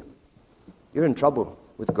be, you're in trouble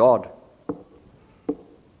with God.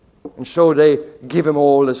 And so they give him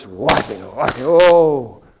all this whacking.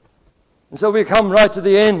 Oh. And so we come right to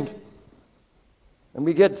the end. And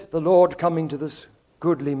we get the Lord coming to this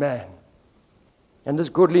goodly man. And this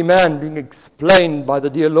goodly man being explained by the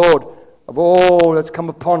dear Lord of all that's come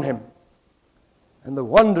upon him. And the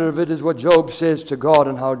wonder of it is what Job says to God,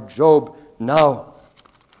 and how Job, now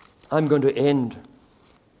I'm going to end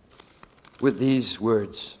with these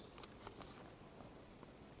words.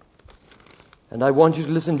 And I want you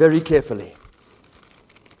to listen very carefully.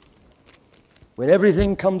 When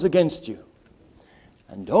everything comes against you,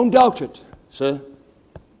 and don't doubt it, sir,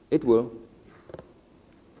 it will.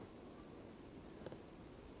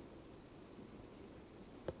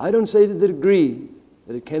 I don't say to the degree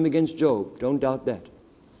that it came against Job. Don't doubt that.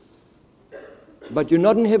 But you're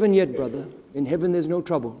not in heaven yet, brother. In heaven there's no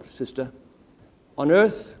trouble, sister. On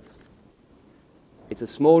earth, it's a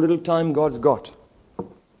small little time God's got.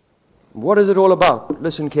 What is it all about?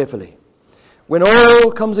 Listen carefully. When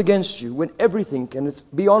all comes against you, when everything, and it's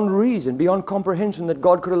beyond reason, beyond comprehension that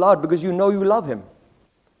God could allow it, because you know you love him.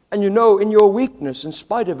 And you know in your weakness, in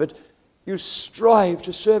spite of it, you strive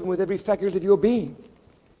to serve him with every faculty of your being.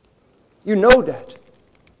 You know that.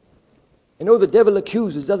 You know the devil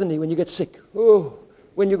accuses, doesn't he, when you get sick? Oh,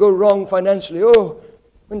 when you go wrong financially. Oh,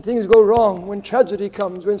 when things go wrong, when tragedy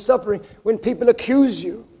comes, when suffering, when people accuse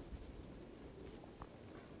you.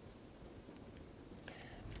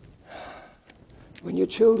 When your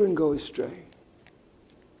children go astray.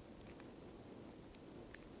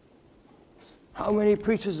 How many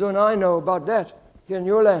preachers don't I know about that here in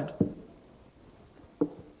your land?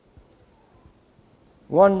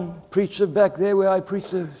 One preacher back there where I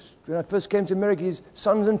preached when I first came to America, his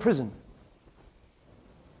son's in prison.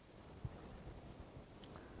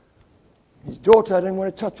 His daughter, I didn't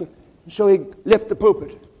want to touch her. So he left the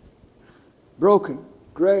pulpit. Broken,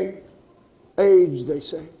 grey, aged, they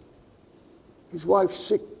say. His wife's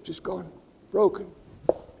sick, just gone, broken.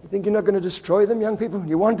 You think you're not going to destroy them, young people?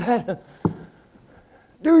 You want that?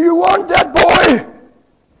 Do you want that, boy?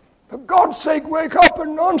 For God's sake, wake up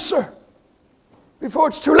and answer before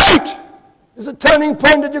it's too late. There's a turning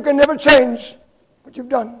point that you can never change. What you've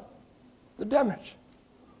done, the damage.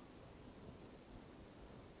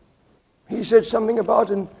 He said something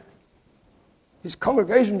about, and his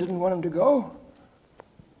congregation didn't want him to go.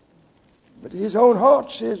 But his own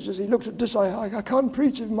heart says, as he looks at this, I can't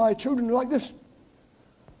preach if my children are like this.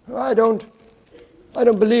 I don't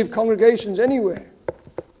believe congregations anywhere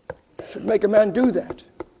should make a man do that.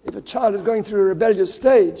 If a child is going through a rebellious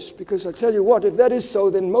stage, because I tell you what, if that is so,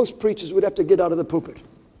 then most preachers would have to get out of the pulpit.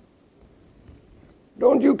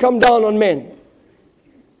 Don't you come down on men.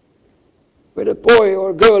 When a boy or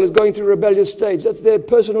a girl is going through a rebellious stage, that's their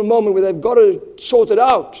personal moment where they've got to sort it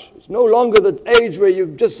out. It's no longer the age where you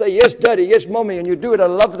just say, yes, daddy, yes, mommy, and you do it, I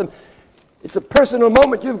love them. It's a personal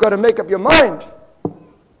moment. You've got to make up your mind.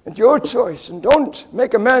 It's your choice. And don't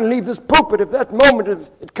make a man leave this pulpit if that moment,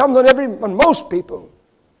 it comes on most people.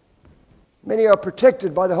 Many are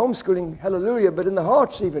protected by the homeschooling, hallelujah, but in the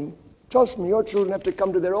hearts even. Trust me, your children have to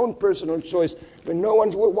come to their own personal choice when no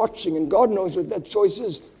one's watching, and God knows what that choice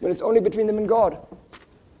is, when it's only between them and God.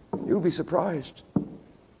 You'll be surprised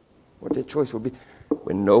what their choice will be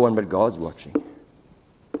when no one but God's watching.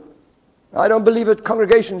 I don't believe that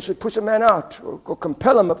congregations should push a man out or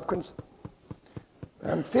compel him.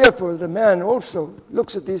 I'm fearful that a man also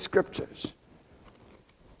looks at these scriptures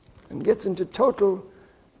and gets into total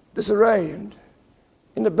disarray and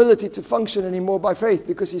inability to function anymore by faith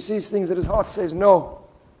because he sees things that his heart says no.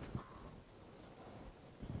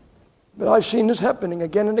 But I've seen this happening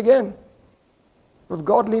again and again with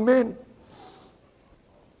godly men.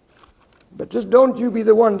 But just don't you be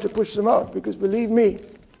the one to push them out, because believe me,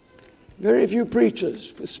 very few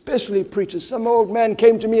preachers, especially preachers. Some old man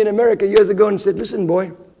came to me in America years ago and said, listen,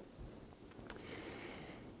 boy,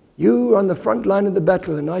 you're on the front line of the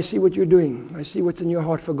battle, and I see what you're doing. I see what's in your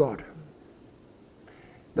heart for God.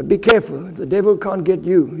 But be careful. If the devil can't get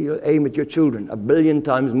you, he'll aim at your children 1 billion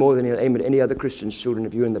times more than he'll aim at any other Christian's children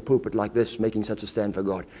if you're in the pulpit like this, making such a stand for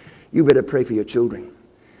God. You better pray for your children.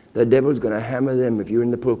 The devil's going to hammer them if you're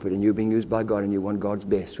in the pulpit and you're being used by God and you want God's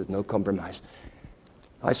best with no compromise.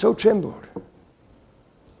 I so trembled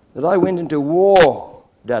that I went into war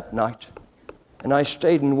that night. And I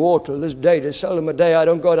stayed in war till this day. There's seldom a day I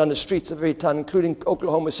don't go down the streets of every town, including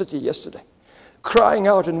Oklahoma City yesterday, crying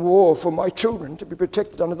out in war for my children to be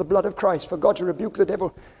protected under the blood of Christ, for God to rebuke the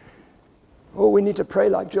devil. Oh, we need to pray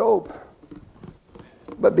like Job.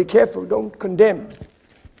 But be careful, don't condemn.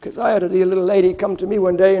 Because I had a little lady come to me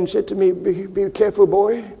one day and said to me, be careful,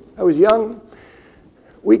 boy. I was young.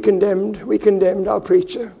 We condemned our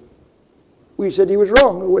preacher. We said he was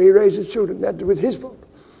wrong, the way he raised his children. That was his fault.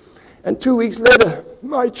 And 2 weeks later,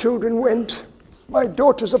 my children went. My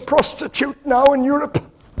daughter's a prostitute now in Europe.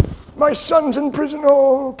 My son's in prison.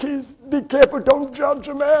 Oh, Keith, be careful. Don't judge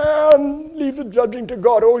a man. Leave the judging to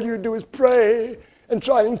God. All you do is pray and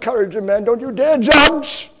try and encourage a man. Don't you dare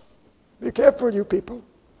judge. Be careful, you people.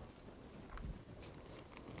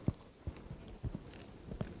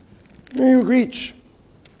 When you reach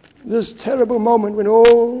this terrible moment when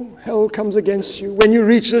all hell comes against you, when you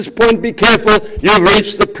reach this point, be careful. You've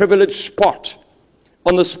reached the privileged spot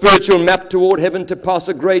on the spiritual map toward heaven to pass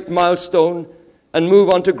a great milestone and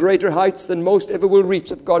move on to greater heights than most ever will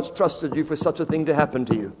reach if God's trusted you for such a thing to happen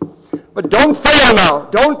to you. But don't fail now.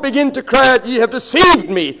 Don't begin to cry out, ye have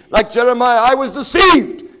deceived me. Like Jeremiah, I was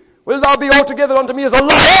deceived. Will thou be altogether unto me as a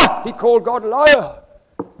liar? He called God liar.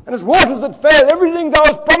 And as waters that fail, everything thou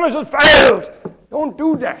hast promised has failed. Don't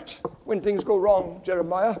do that when things go wrong,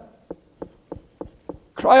 Jeremiah.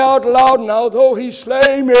 Cry out loud now, though he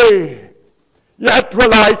slay me, yet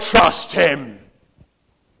will I trust him.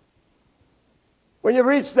 When you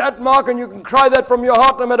reach that mark and you can cry that from your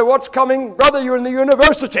heart no matter what's coming, brother, you're in the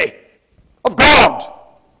university of God.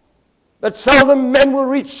 That seldom men will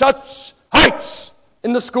reach such heights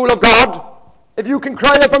in the school of God. If you can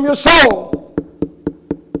cry that from your soul,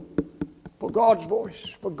 for God's voice,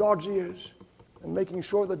 for God's ears, and making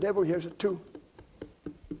sure the devil hears it too.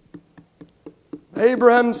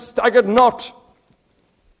 Abraham staggered not.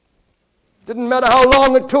 Didn't matter how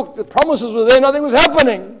long it took. The promises were there. Nothing was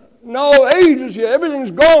happening. Now ages here. Everything's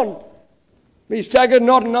gone. He staggered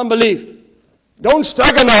not in unbelief. Don't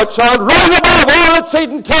stagger now, child. Rise above all that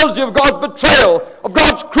Satan tells you of God's betrayal, of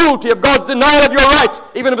God's cruelty, of God's denial of your rights,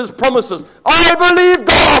 even of his promises. I believe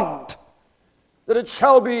God that it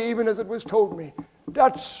shall be even as it was told me.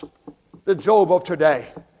 That's the Job of today.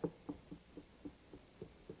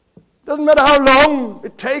 Doesn't matter how long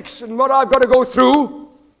it takes and what I've got to go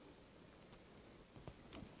through.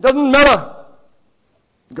 Doesn't matter.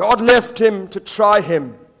 God left him to try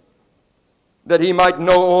him, that he might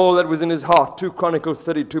know all that was in his heart. 2 Chronicles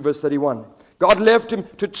 32, verse 31. God left him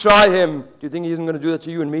to try him. Do you think he isn't going to do that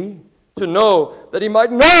to you and me? To know, that he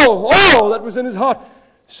might know all that was in his heart.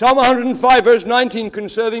 Psalm 105, verse 19,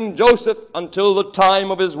 concerning Joseph, until the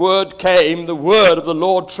time of his word came, the word of the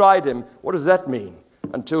Lord tried him. What does that mean?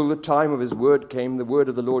 Until the time of his word came, the word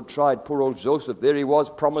of the Lord tried. Poor old Joseph, there he was,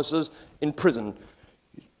 promises in prison.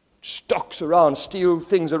 Stocks around, steel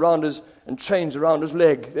things around his, and chains around his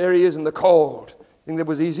leg. There he is in the cold. Think that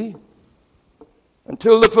was easy?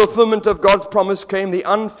 Until the fulfillment of God's promise came, the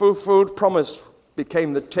unfulfilled promise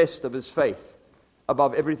became the test of his faith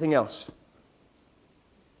above everything else.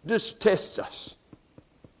 This tests us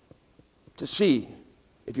to see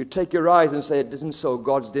if you take your eyes and say, it isn't so,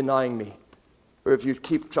 God's denying me. Or if you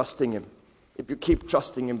keep trusting him. If you keep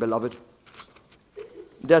trusting him, beloved.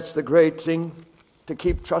 That's the great thing. To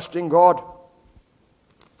keep trusting God.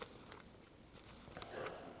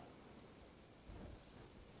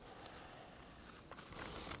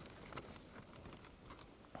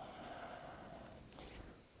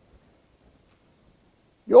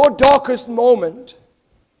 Your darkest moment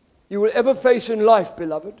you will ever face in life,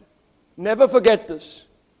 beloved, never forget this.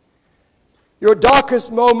 Your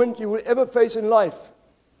darkest moment you will ever face in life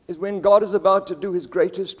is when God is about to do his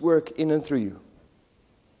greatest work in and through you.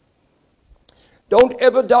 Don't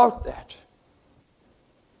ever doubt that.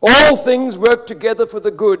 All things work together for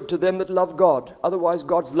the good to them that love God. Otherwise,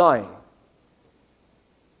 God's lying.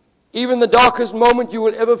 Even the darkest moment you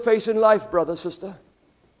will ever face in life, brother, sister.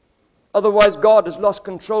 Otherwise, God has lost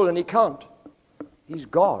control and he can't. He's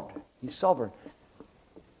God. He's sovereign.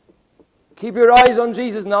 Keep your eyes on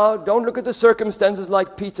Jesus now. Don't look at the circumstances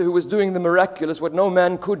like Peter, who was doing the miraculous, what no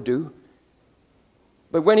man could do.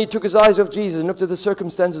 But when he took his eyes off Jesus and looked at the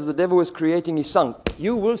circumstances the devil was creating, he sunk.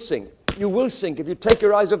 You will sink. You will sink if you take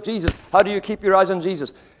your eyes off Jesus. How do you keep your eyes on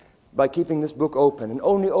Jesus? By keeping this book open and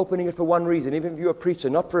only opening it for one reason. Even if you're a preacher,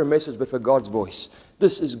 not for a message, but for God's voice.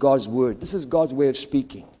 This is God's word. This is God's way of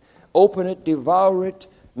speaking. Open it, devour it,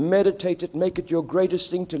 meditate it, make it your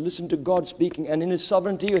greatest thing to listen to God speaking. And in his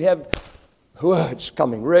sovereignty, you have words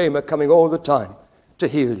coming, rhema coming all the time to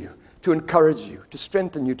heal you, to encourage you, to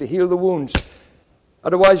strengthen you, to heal the wounds.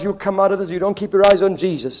 Otherwise, you'll come out of this, you don't keep your eyes on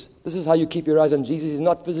Jesus. This is how you keep your eyes on Jesus. He's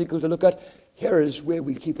not physical to look at. Here is where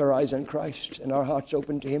we keep our eyes on Christ and our hearts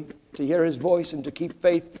open to him, to hear his voice and to keep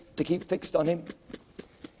faith, to keep fixed on him.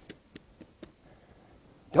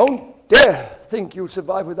 Don't dare think you'll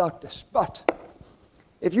survive without this. But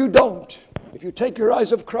if you don't, if you take your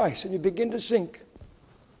eyes off Christ and you begin to sink,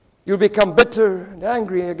 you'll become bitter and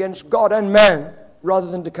angry against God and man rather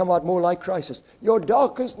than to come out more like Christ. Your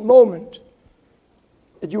darkest moment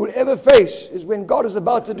that you will ever face is when God is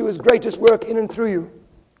about to do his greatest work in and through you.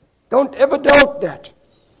 Don't ever doubt that.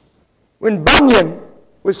 When Bunyan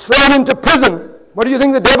was thrown into prison, what do you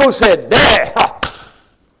think the devil said? There,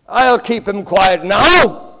 I'll keep him quiet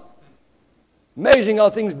now. Amazing how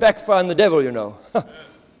things backfire on the devil, you know.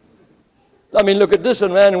 I mean, look at this. A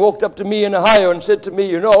man walked up to me in Ohio and said to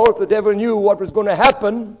me, if the devil knew what was going to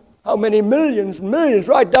happen, how many millions and millions,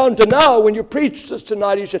 right down to now when you preached this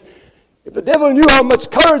tonight, he said, if the devil knew how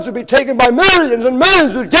much courage would be taken by millions and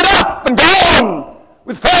millions would get up and go on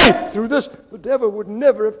with faith through this, the devil would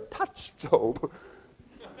never have touched Job.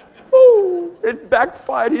 Oh, it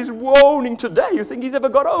backfired. He's moaning today. You think he's ever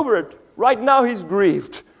got over it? Right now he's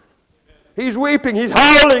grieved. He's weeping. He's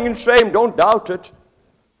howling in shame. Don't doubt it.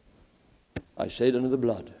 I say it under the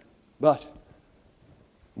blood. But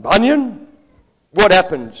Bunyan, what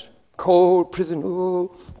happens? Cold prison.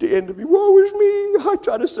 Oh, the end of me. Woe is me. I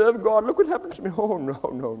try to serve God. Look what happens to me. Oh,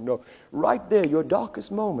 no. Right there, your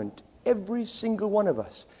darkest moment, every single one of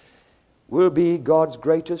us will be God's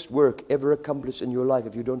greatest work ever accomplished in your life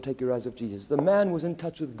if you don't take your eyes off Jesus. The man was in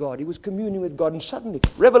touch with God. He was communing with God, and suddenly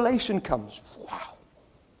revelation comes. Wow.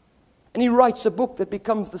 And he writes a book that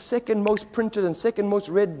becomes the second most printed and second most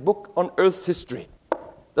read book on earth's history,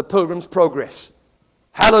 The Pilgrim's Progress.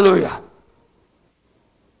 Hallelujah.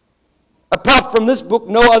 Apart from this book,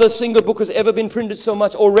 no other single book has ever been printed so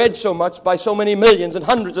much or read so much by so many millions and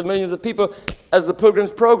hundreds of millions of people as The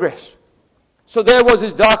Pilgrim's Progress. So there was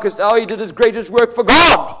his darkest hour. He did his greatest work for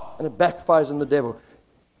God, and it backfires on the devil.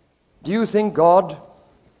 Do you think God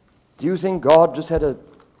just had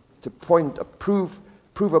to prove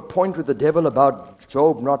a point with the devil about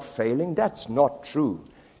Job not failing? That's not true.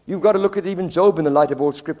 You've got to look at even Job in the light of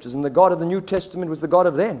all scriptures, and the God of the New Testament was the God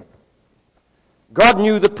of then. God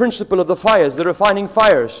knew the principle of the fires, the refining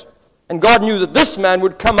fires. And God knew that this man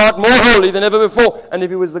would come out more holy than ever before. And if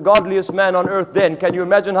he was the godliest man on earth then, can you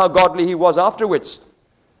imagine how godly he was afterwards?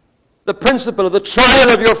 The principle of the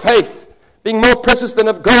trial of your faith, being more precious than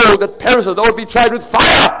of gold that perisheth, though it be tried with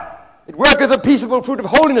fire. It worketh the peaceable fruit of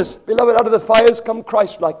holiness. Beloved, out of the fires come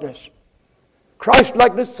Christ-likeness.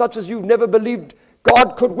 Christ-likeness such as you've never believed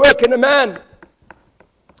God could work in a man.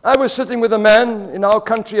 I was sitting with a man in our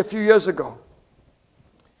country a few years ago.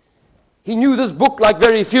 He knew this book like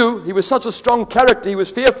very few. He was such a strong character, he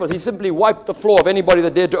was fearful. He simply wiped the floor of anybody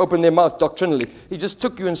that dared to open their mouth doctrinally. He just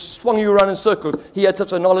took you and swung you around in circles. He had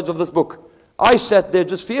such a knowledge of this book. I sat there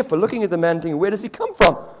just fearful, looking at the man, thinking, where does he come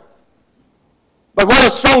from? But what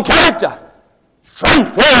a strong character.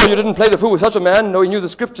 Strength. Oh, you didn't play the fool with such a man. No, he knew the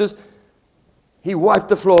scriptures. He wiped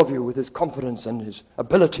the floor of you with his confidence and his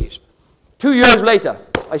abilities. 2 years later,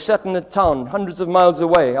 I sat in a town hundreds of miles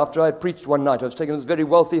away after I had preached one night. I was taken to this very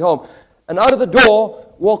wealthy home. And out of the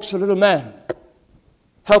door walks a little man,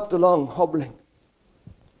 helped along, hobbling,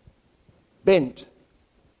 bent,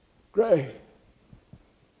 grey.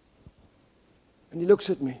 And he looks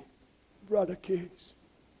at me, Brother Keys.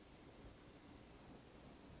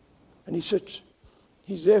 And he sits.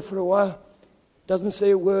 He's there for a while, doesn't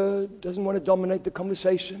say a word, doesn't want to dominate the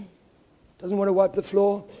conversation, doesn't want to wipe the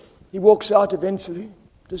floor. He walks out eventually,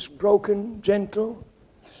 this broken, gentle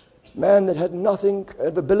man that had nothing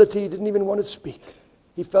of ability, didn't even want to speak.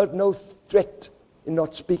 He felt no threat in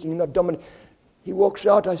not speaking, not dominating. He walks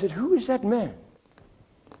out. I said, who is that man?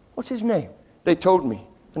 What's his name? They told me,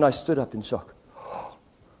 and I stood up in shock.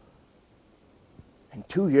 In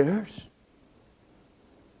 2 years,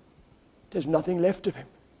 there's nothing left of him.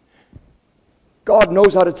 God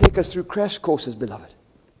knows how to take us through crash courses, beloved,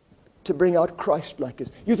 to bring out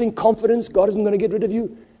Christ-likeness. You think confidence, God isn't going to get rid of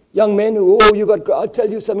you? Young men who, I'll tell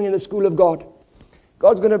you something in the school of God.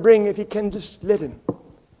 God's going to bring, if he can just let him,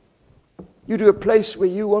 you to a place where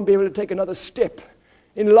you won't be able to take another step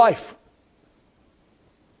in life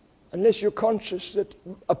unless you're conscious that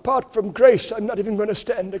apart from grace, I'm not even going to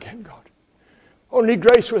stand again, God. Only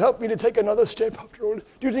grace will help me to take another step after all.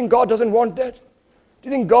 Do you think God doesn't want that? Do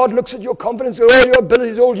you think God looks at your confidence, all your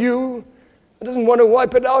abilities, all you, and doesn't want to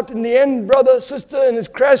wipe it out? In the end, brother, sister, in his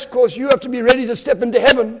crash course, you have to be ready to step into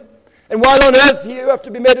heaven. And while on earth, you have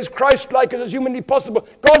to be made as Christ-like as humanly possible.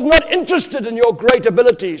 God's not interested in your great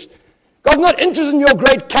abilities. God's not interested in your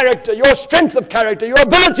great character, your strength of character, your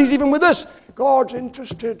abilities even with this. God's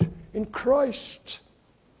interested in Christ.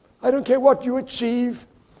 I don't care what you achieve.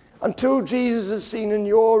 Until Jesus is seen in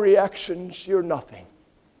your reactions, you're nothing.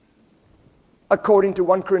 According to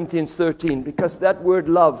 1 Corinthians 13, because that word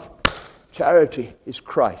love, charity, is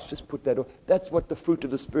Christ. Just put that on. That's what the fruit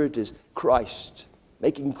of the Spirit is, Christ.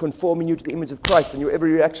 conforming you to the image of Christ in your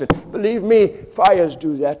every reaction. Believe me, fires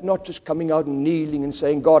do that, not just coming out and kneeling and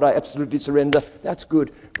saying, God, I absolutely surrender. That's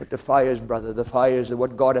good. But the fires, brother, the fires are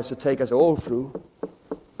what God has to take us all through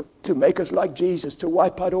to make us like Jesus, to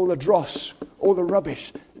wipe out all the dross, all the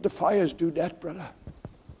rubbish. The fires do that, brother.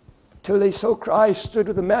 Till they so cry. I stood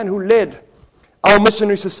with a man who led our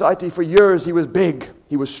missionary society for years. He was big.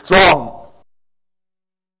 He was strong.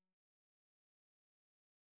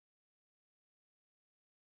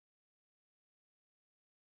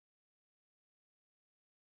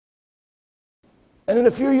 And in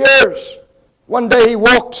a few years, one day he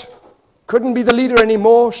walked, couldn't be the leader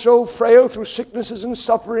anymore, so frail through sicknesses and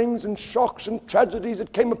sufferings and shocks and tragedies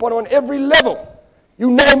that came upon him on every level.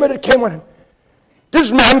 You name it, it came on him.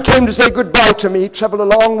 This man came to say goodbye to me. He traveled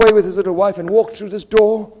a long way with his little wife and walked through this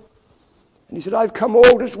door. And he said, I've come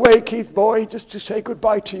all this way, Keith boy, just to say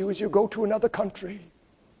goodbye to you as you go to another country.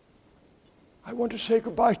 I want to say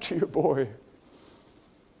goodbye to you, boy.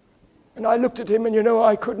 And I looked at him, and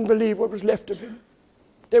I couldn't believe what was left of him.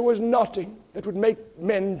 There was nothing that would make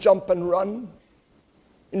men jump and run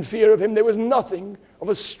in fear of him. There was nothing of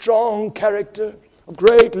a strong character, of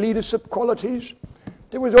great leadership qualities.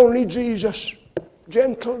 There was only Jesus,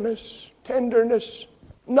 gentleness, tenderness,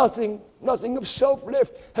 nothing of self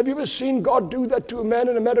left. Have you ever seen God do that to a man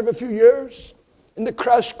in a matter of a few years? In the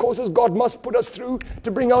crash courses God must put us through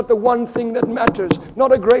to bring out the one thing that matters.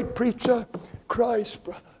 Not a great preacher. Christ,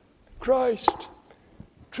 brother. Christ.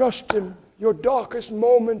 Trust him. Your darkest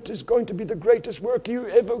moment is going to be the greatest work you're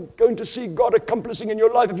ever going to see God accomplishing in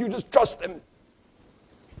your life if you just trust him.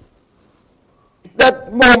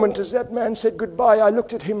 That moment as that man said goodbye, I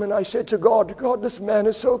looked at him and I said to God, God, this man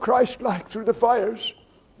is so Christ-like through the fires.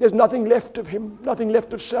 There's nothing left of him, nothing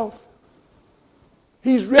left of self.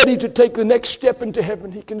 He's ready to take the next step into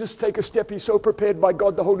heaven. He can just take a step. He's so prepared by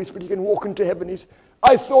God, the Holy Spirit, he can walk into heaven.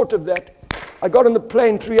 I thought of that. I got on the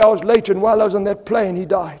plane 3 hours later, and while I was on that plane, he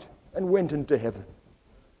died and went into heaven.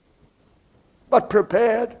 But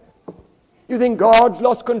prepared. You think God's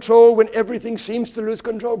lost control when everything seems to lose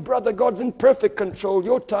control? Brother, God's in perfect control.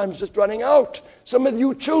 Your time's just running out. Some of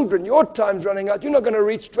you children, your time's running out. You're not going to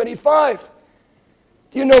reach 25.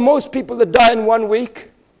 Do you know most people that die in 1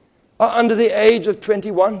 week are under the age of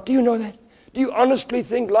 21? Do you know that? Do you honestly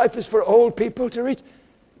think life is for old people to reach?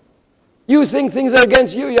 You think things are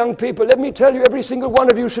against you, young people. Let me tell you, every single one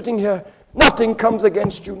of you sitting here, nothing comes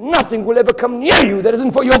against you. Nothing will ever come near you that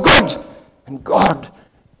isn't for your good. And God,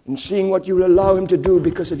 in seeing what you will allow him to do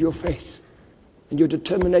because of your faith and your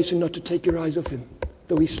determination not to take your eyes off him,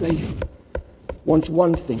 though he slay you, wants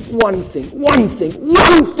one thing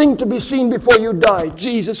to be seen before you die.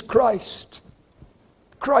 Jesus Christ.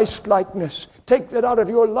 Christ-likeness. Take that out of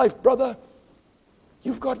your life, brother.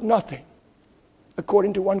 You've got nothing.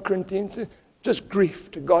 According to 1 Corinthians, just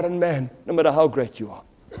grief to God and man, no matter how great you are,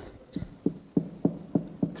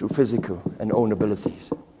 through physical and own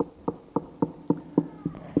abilities.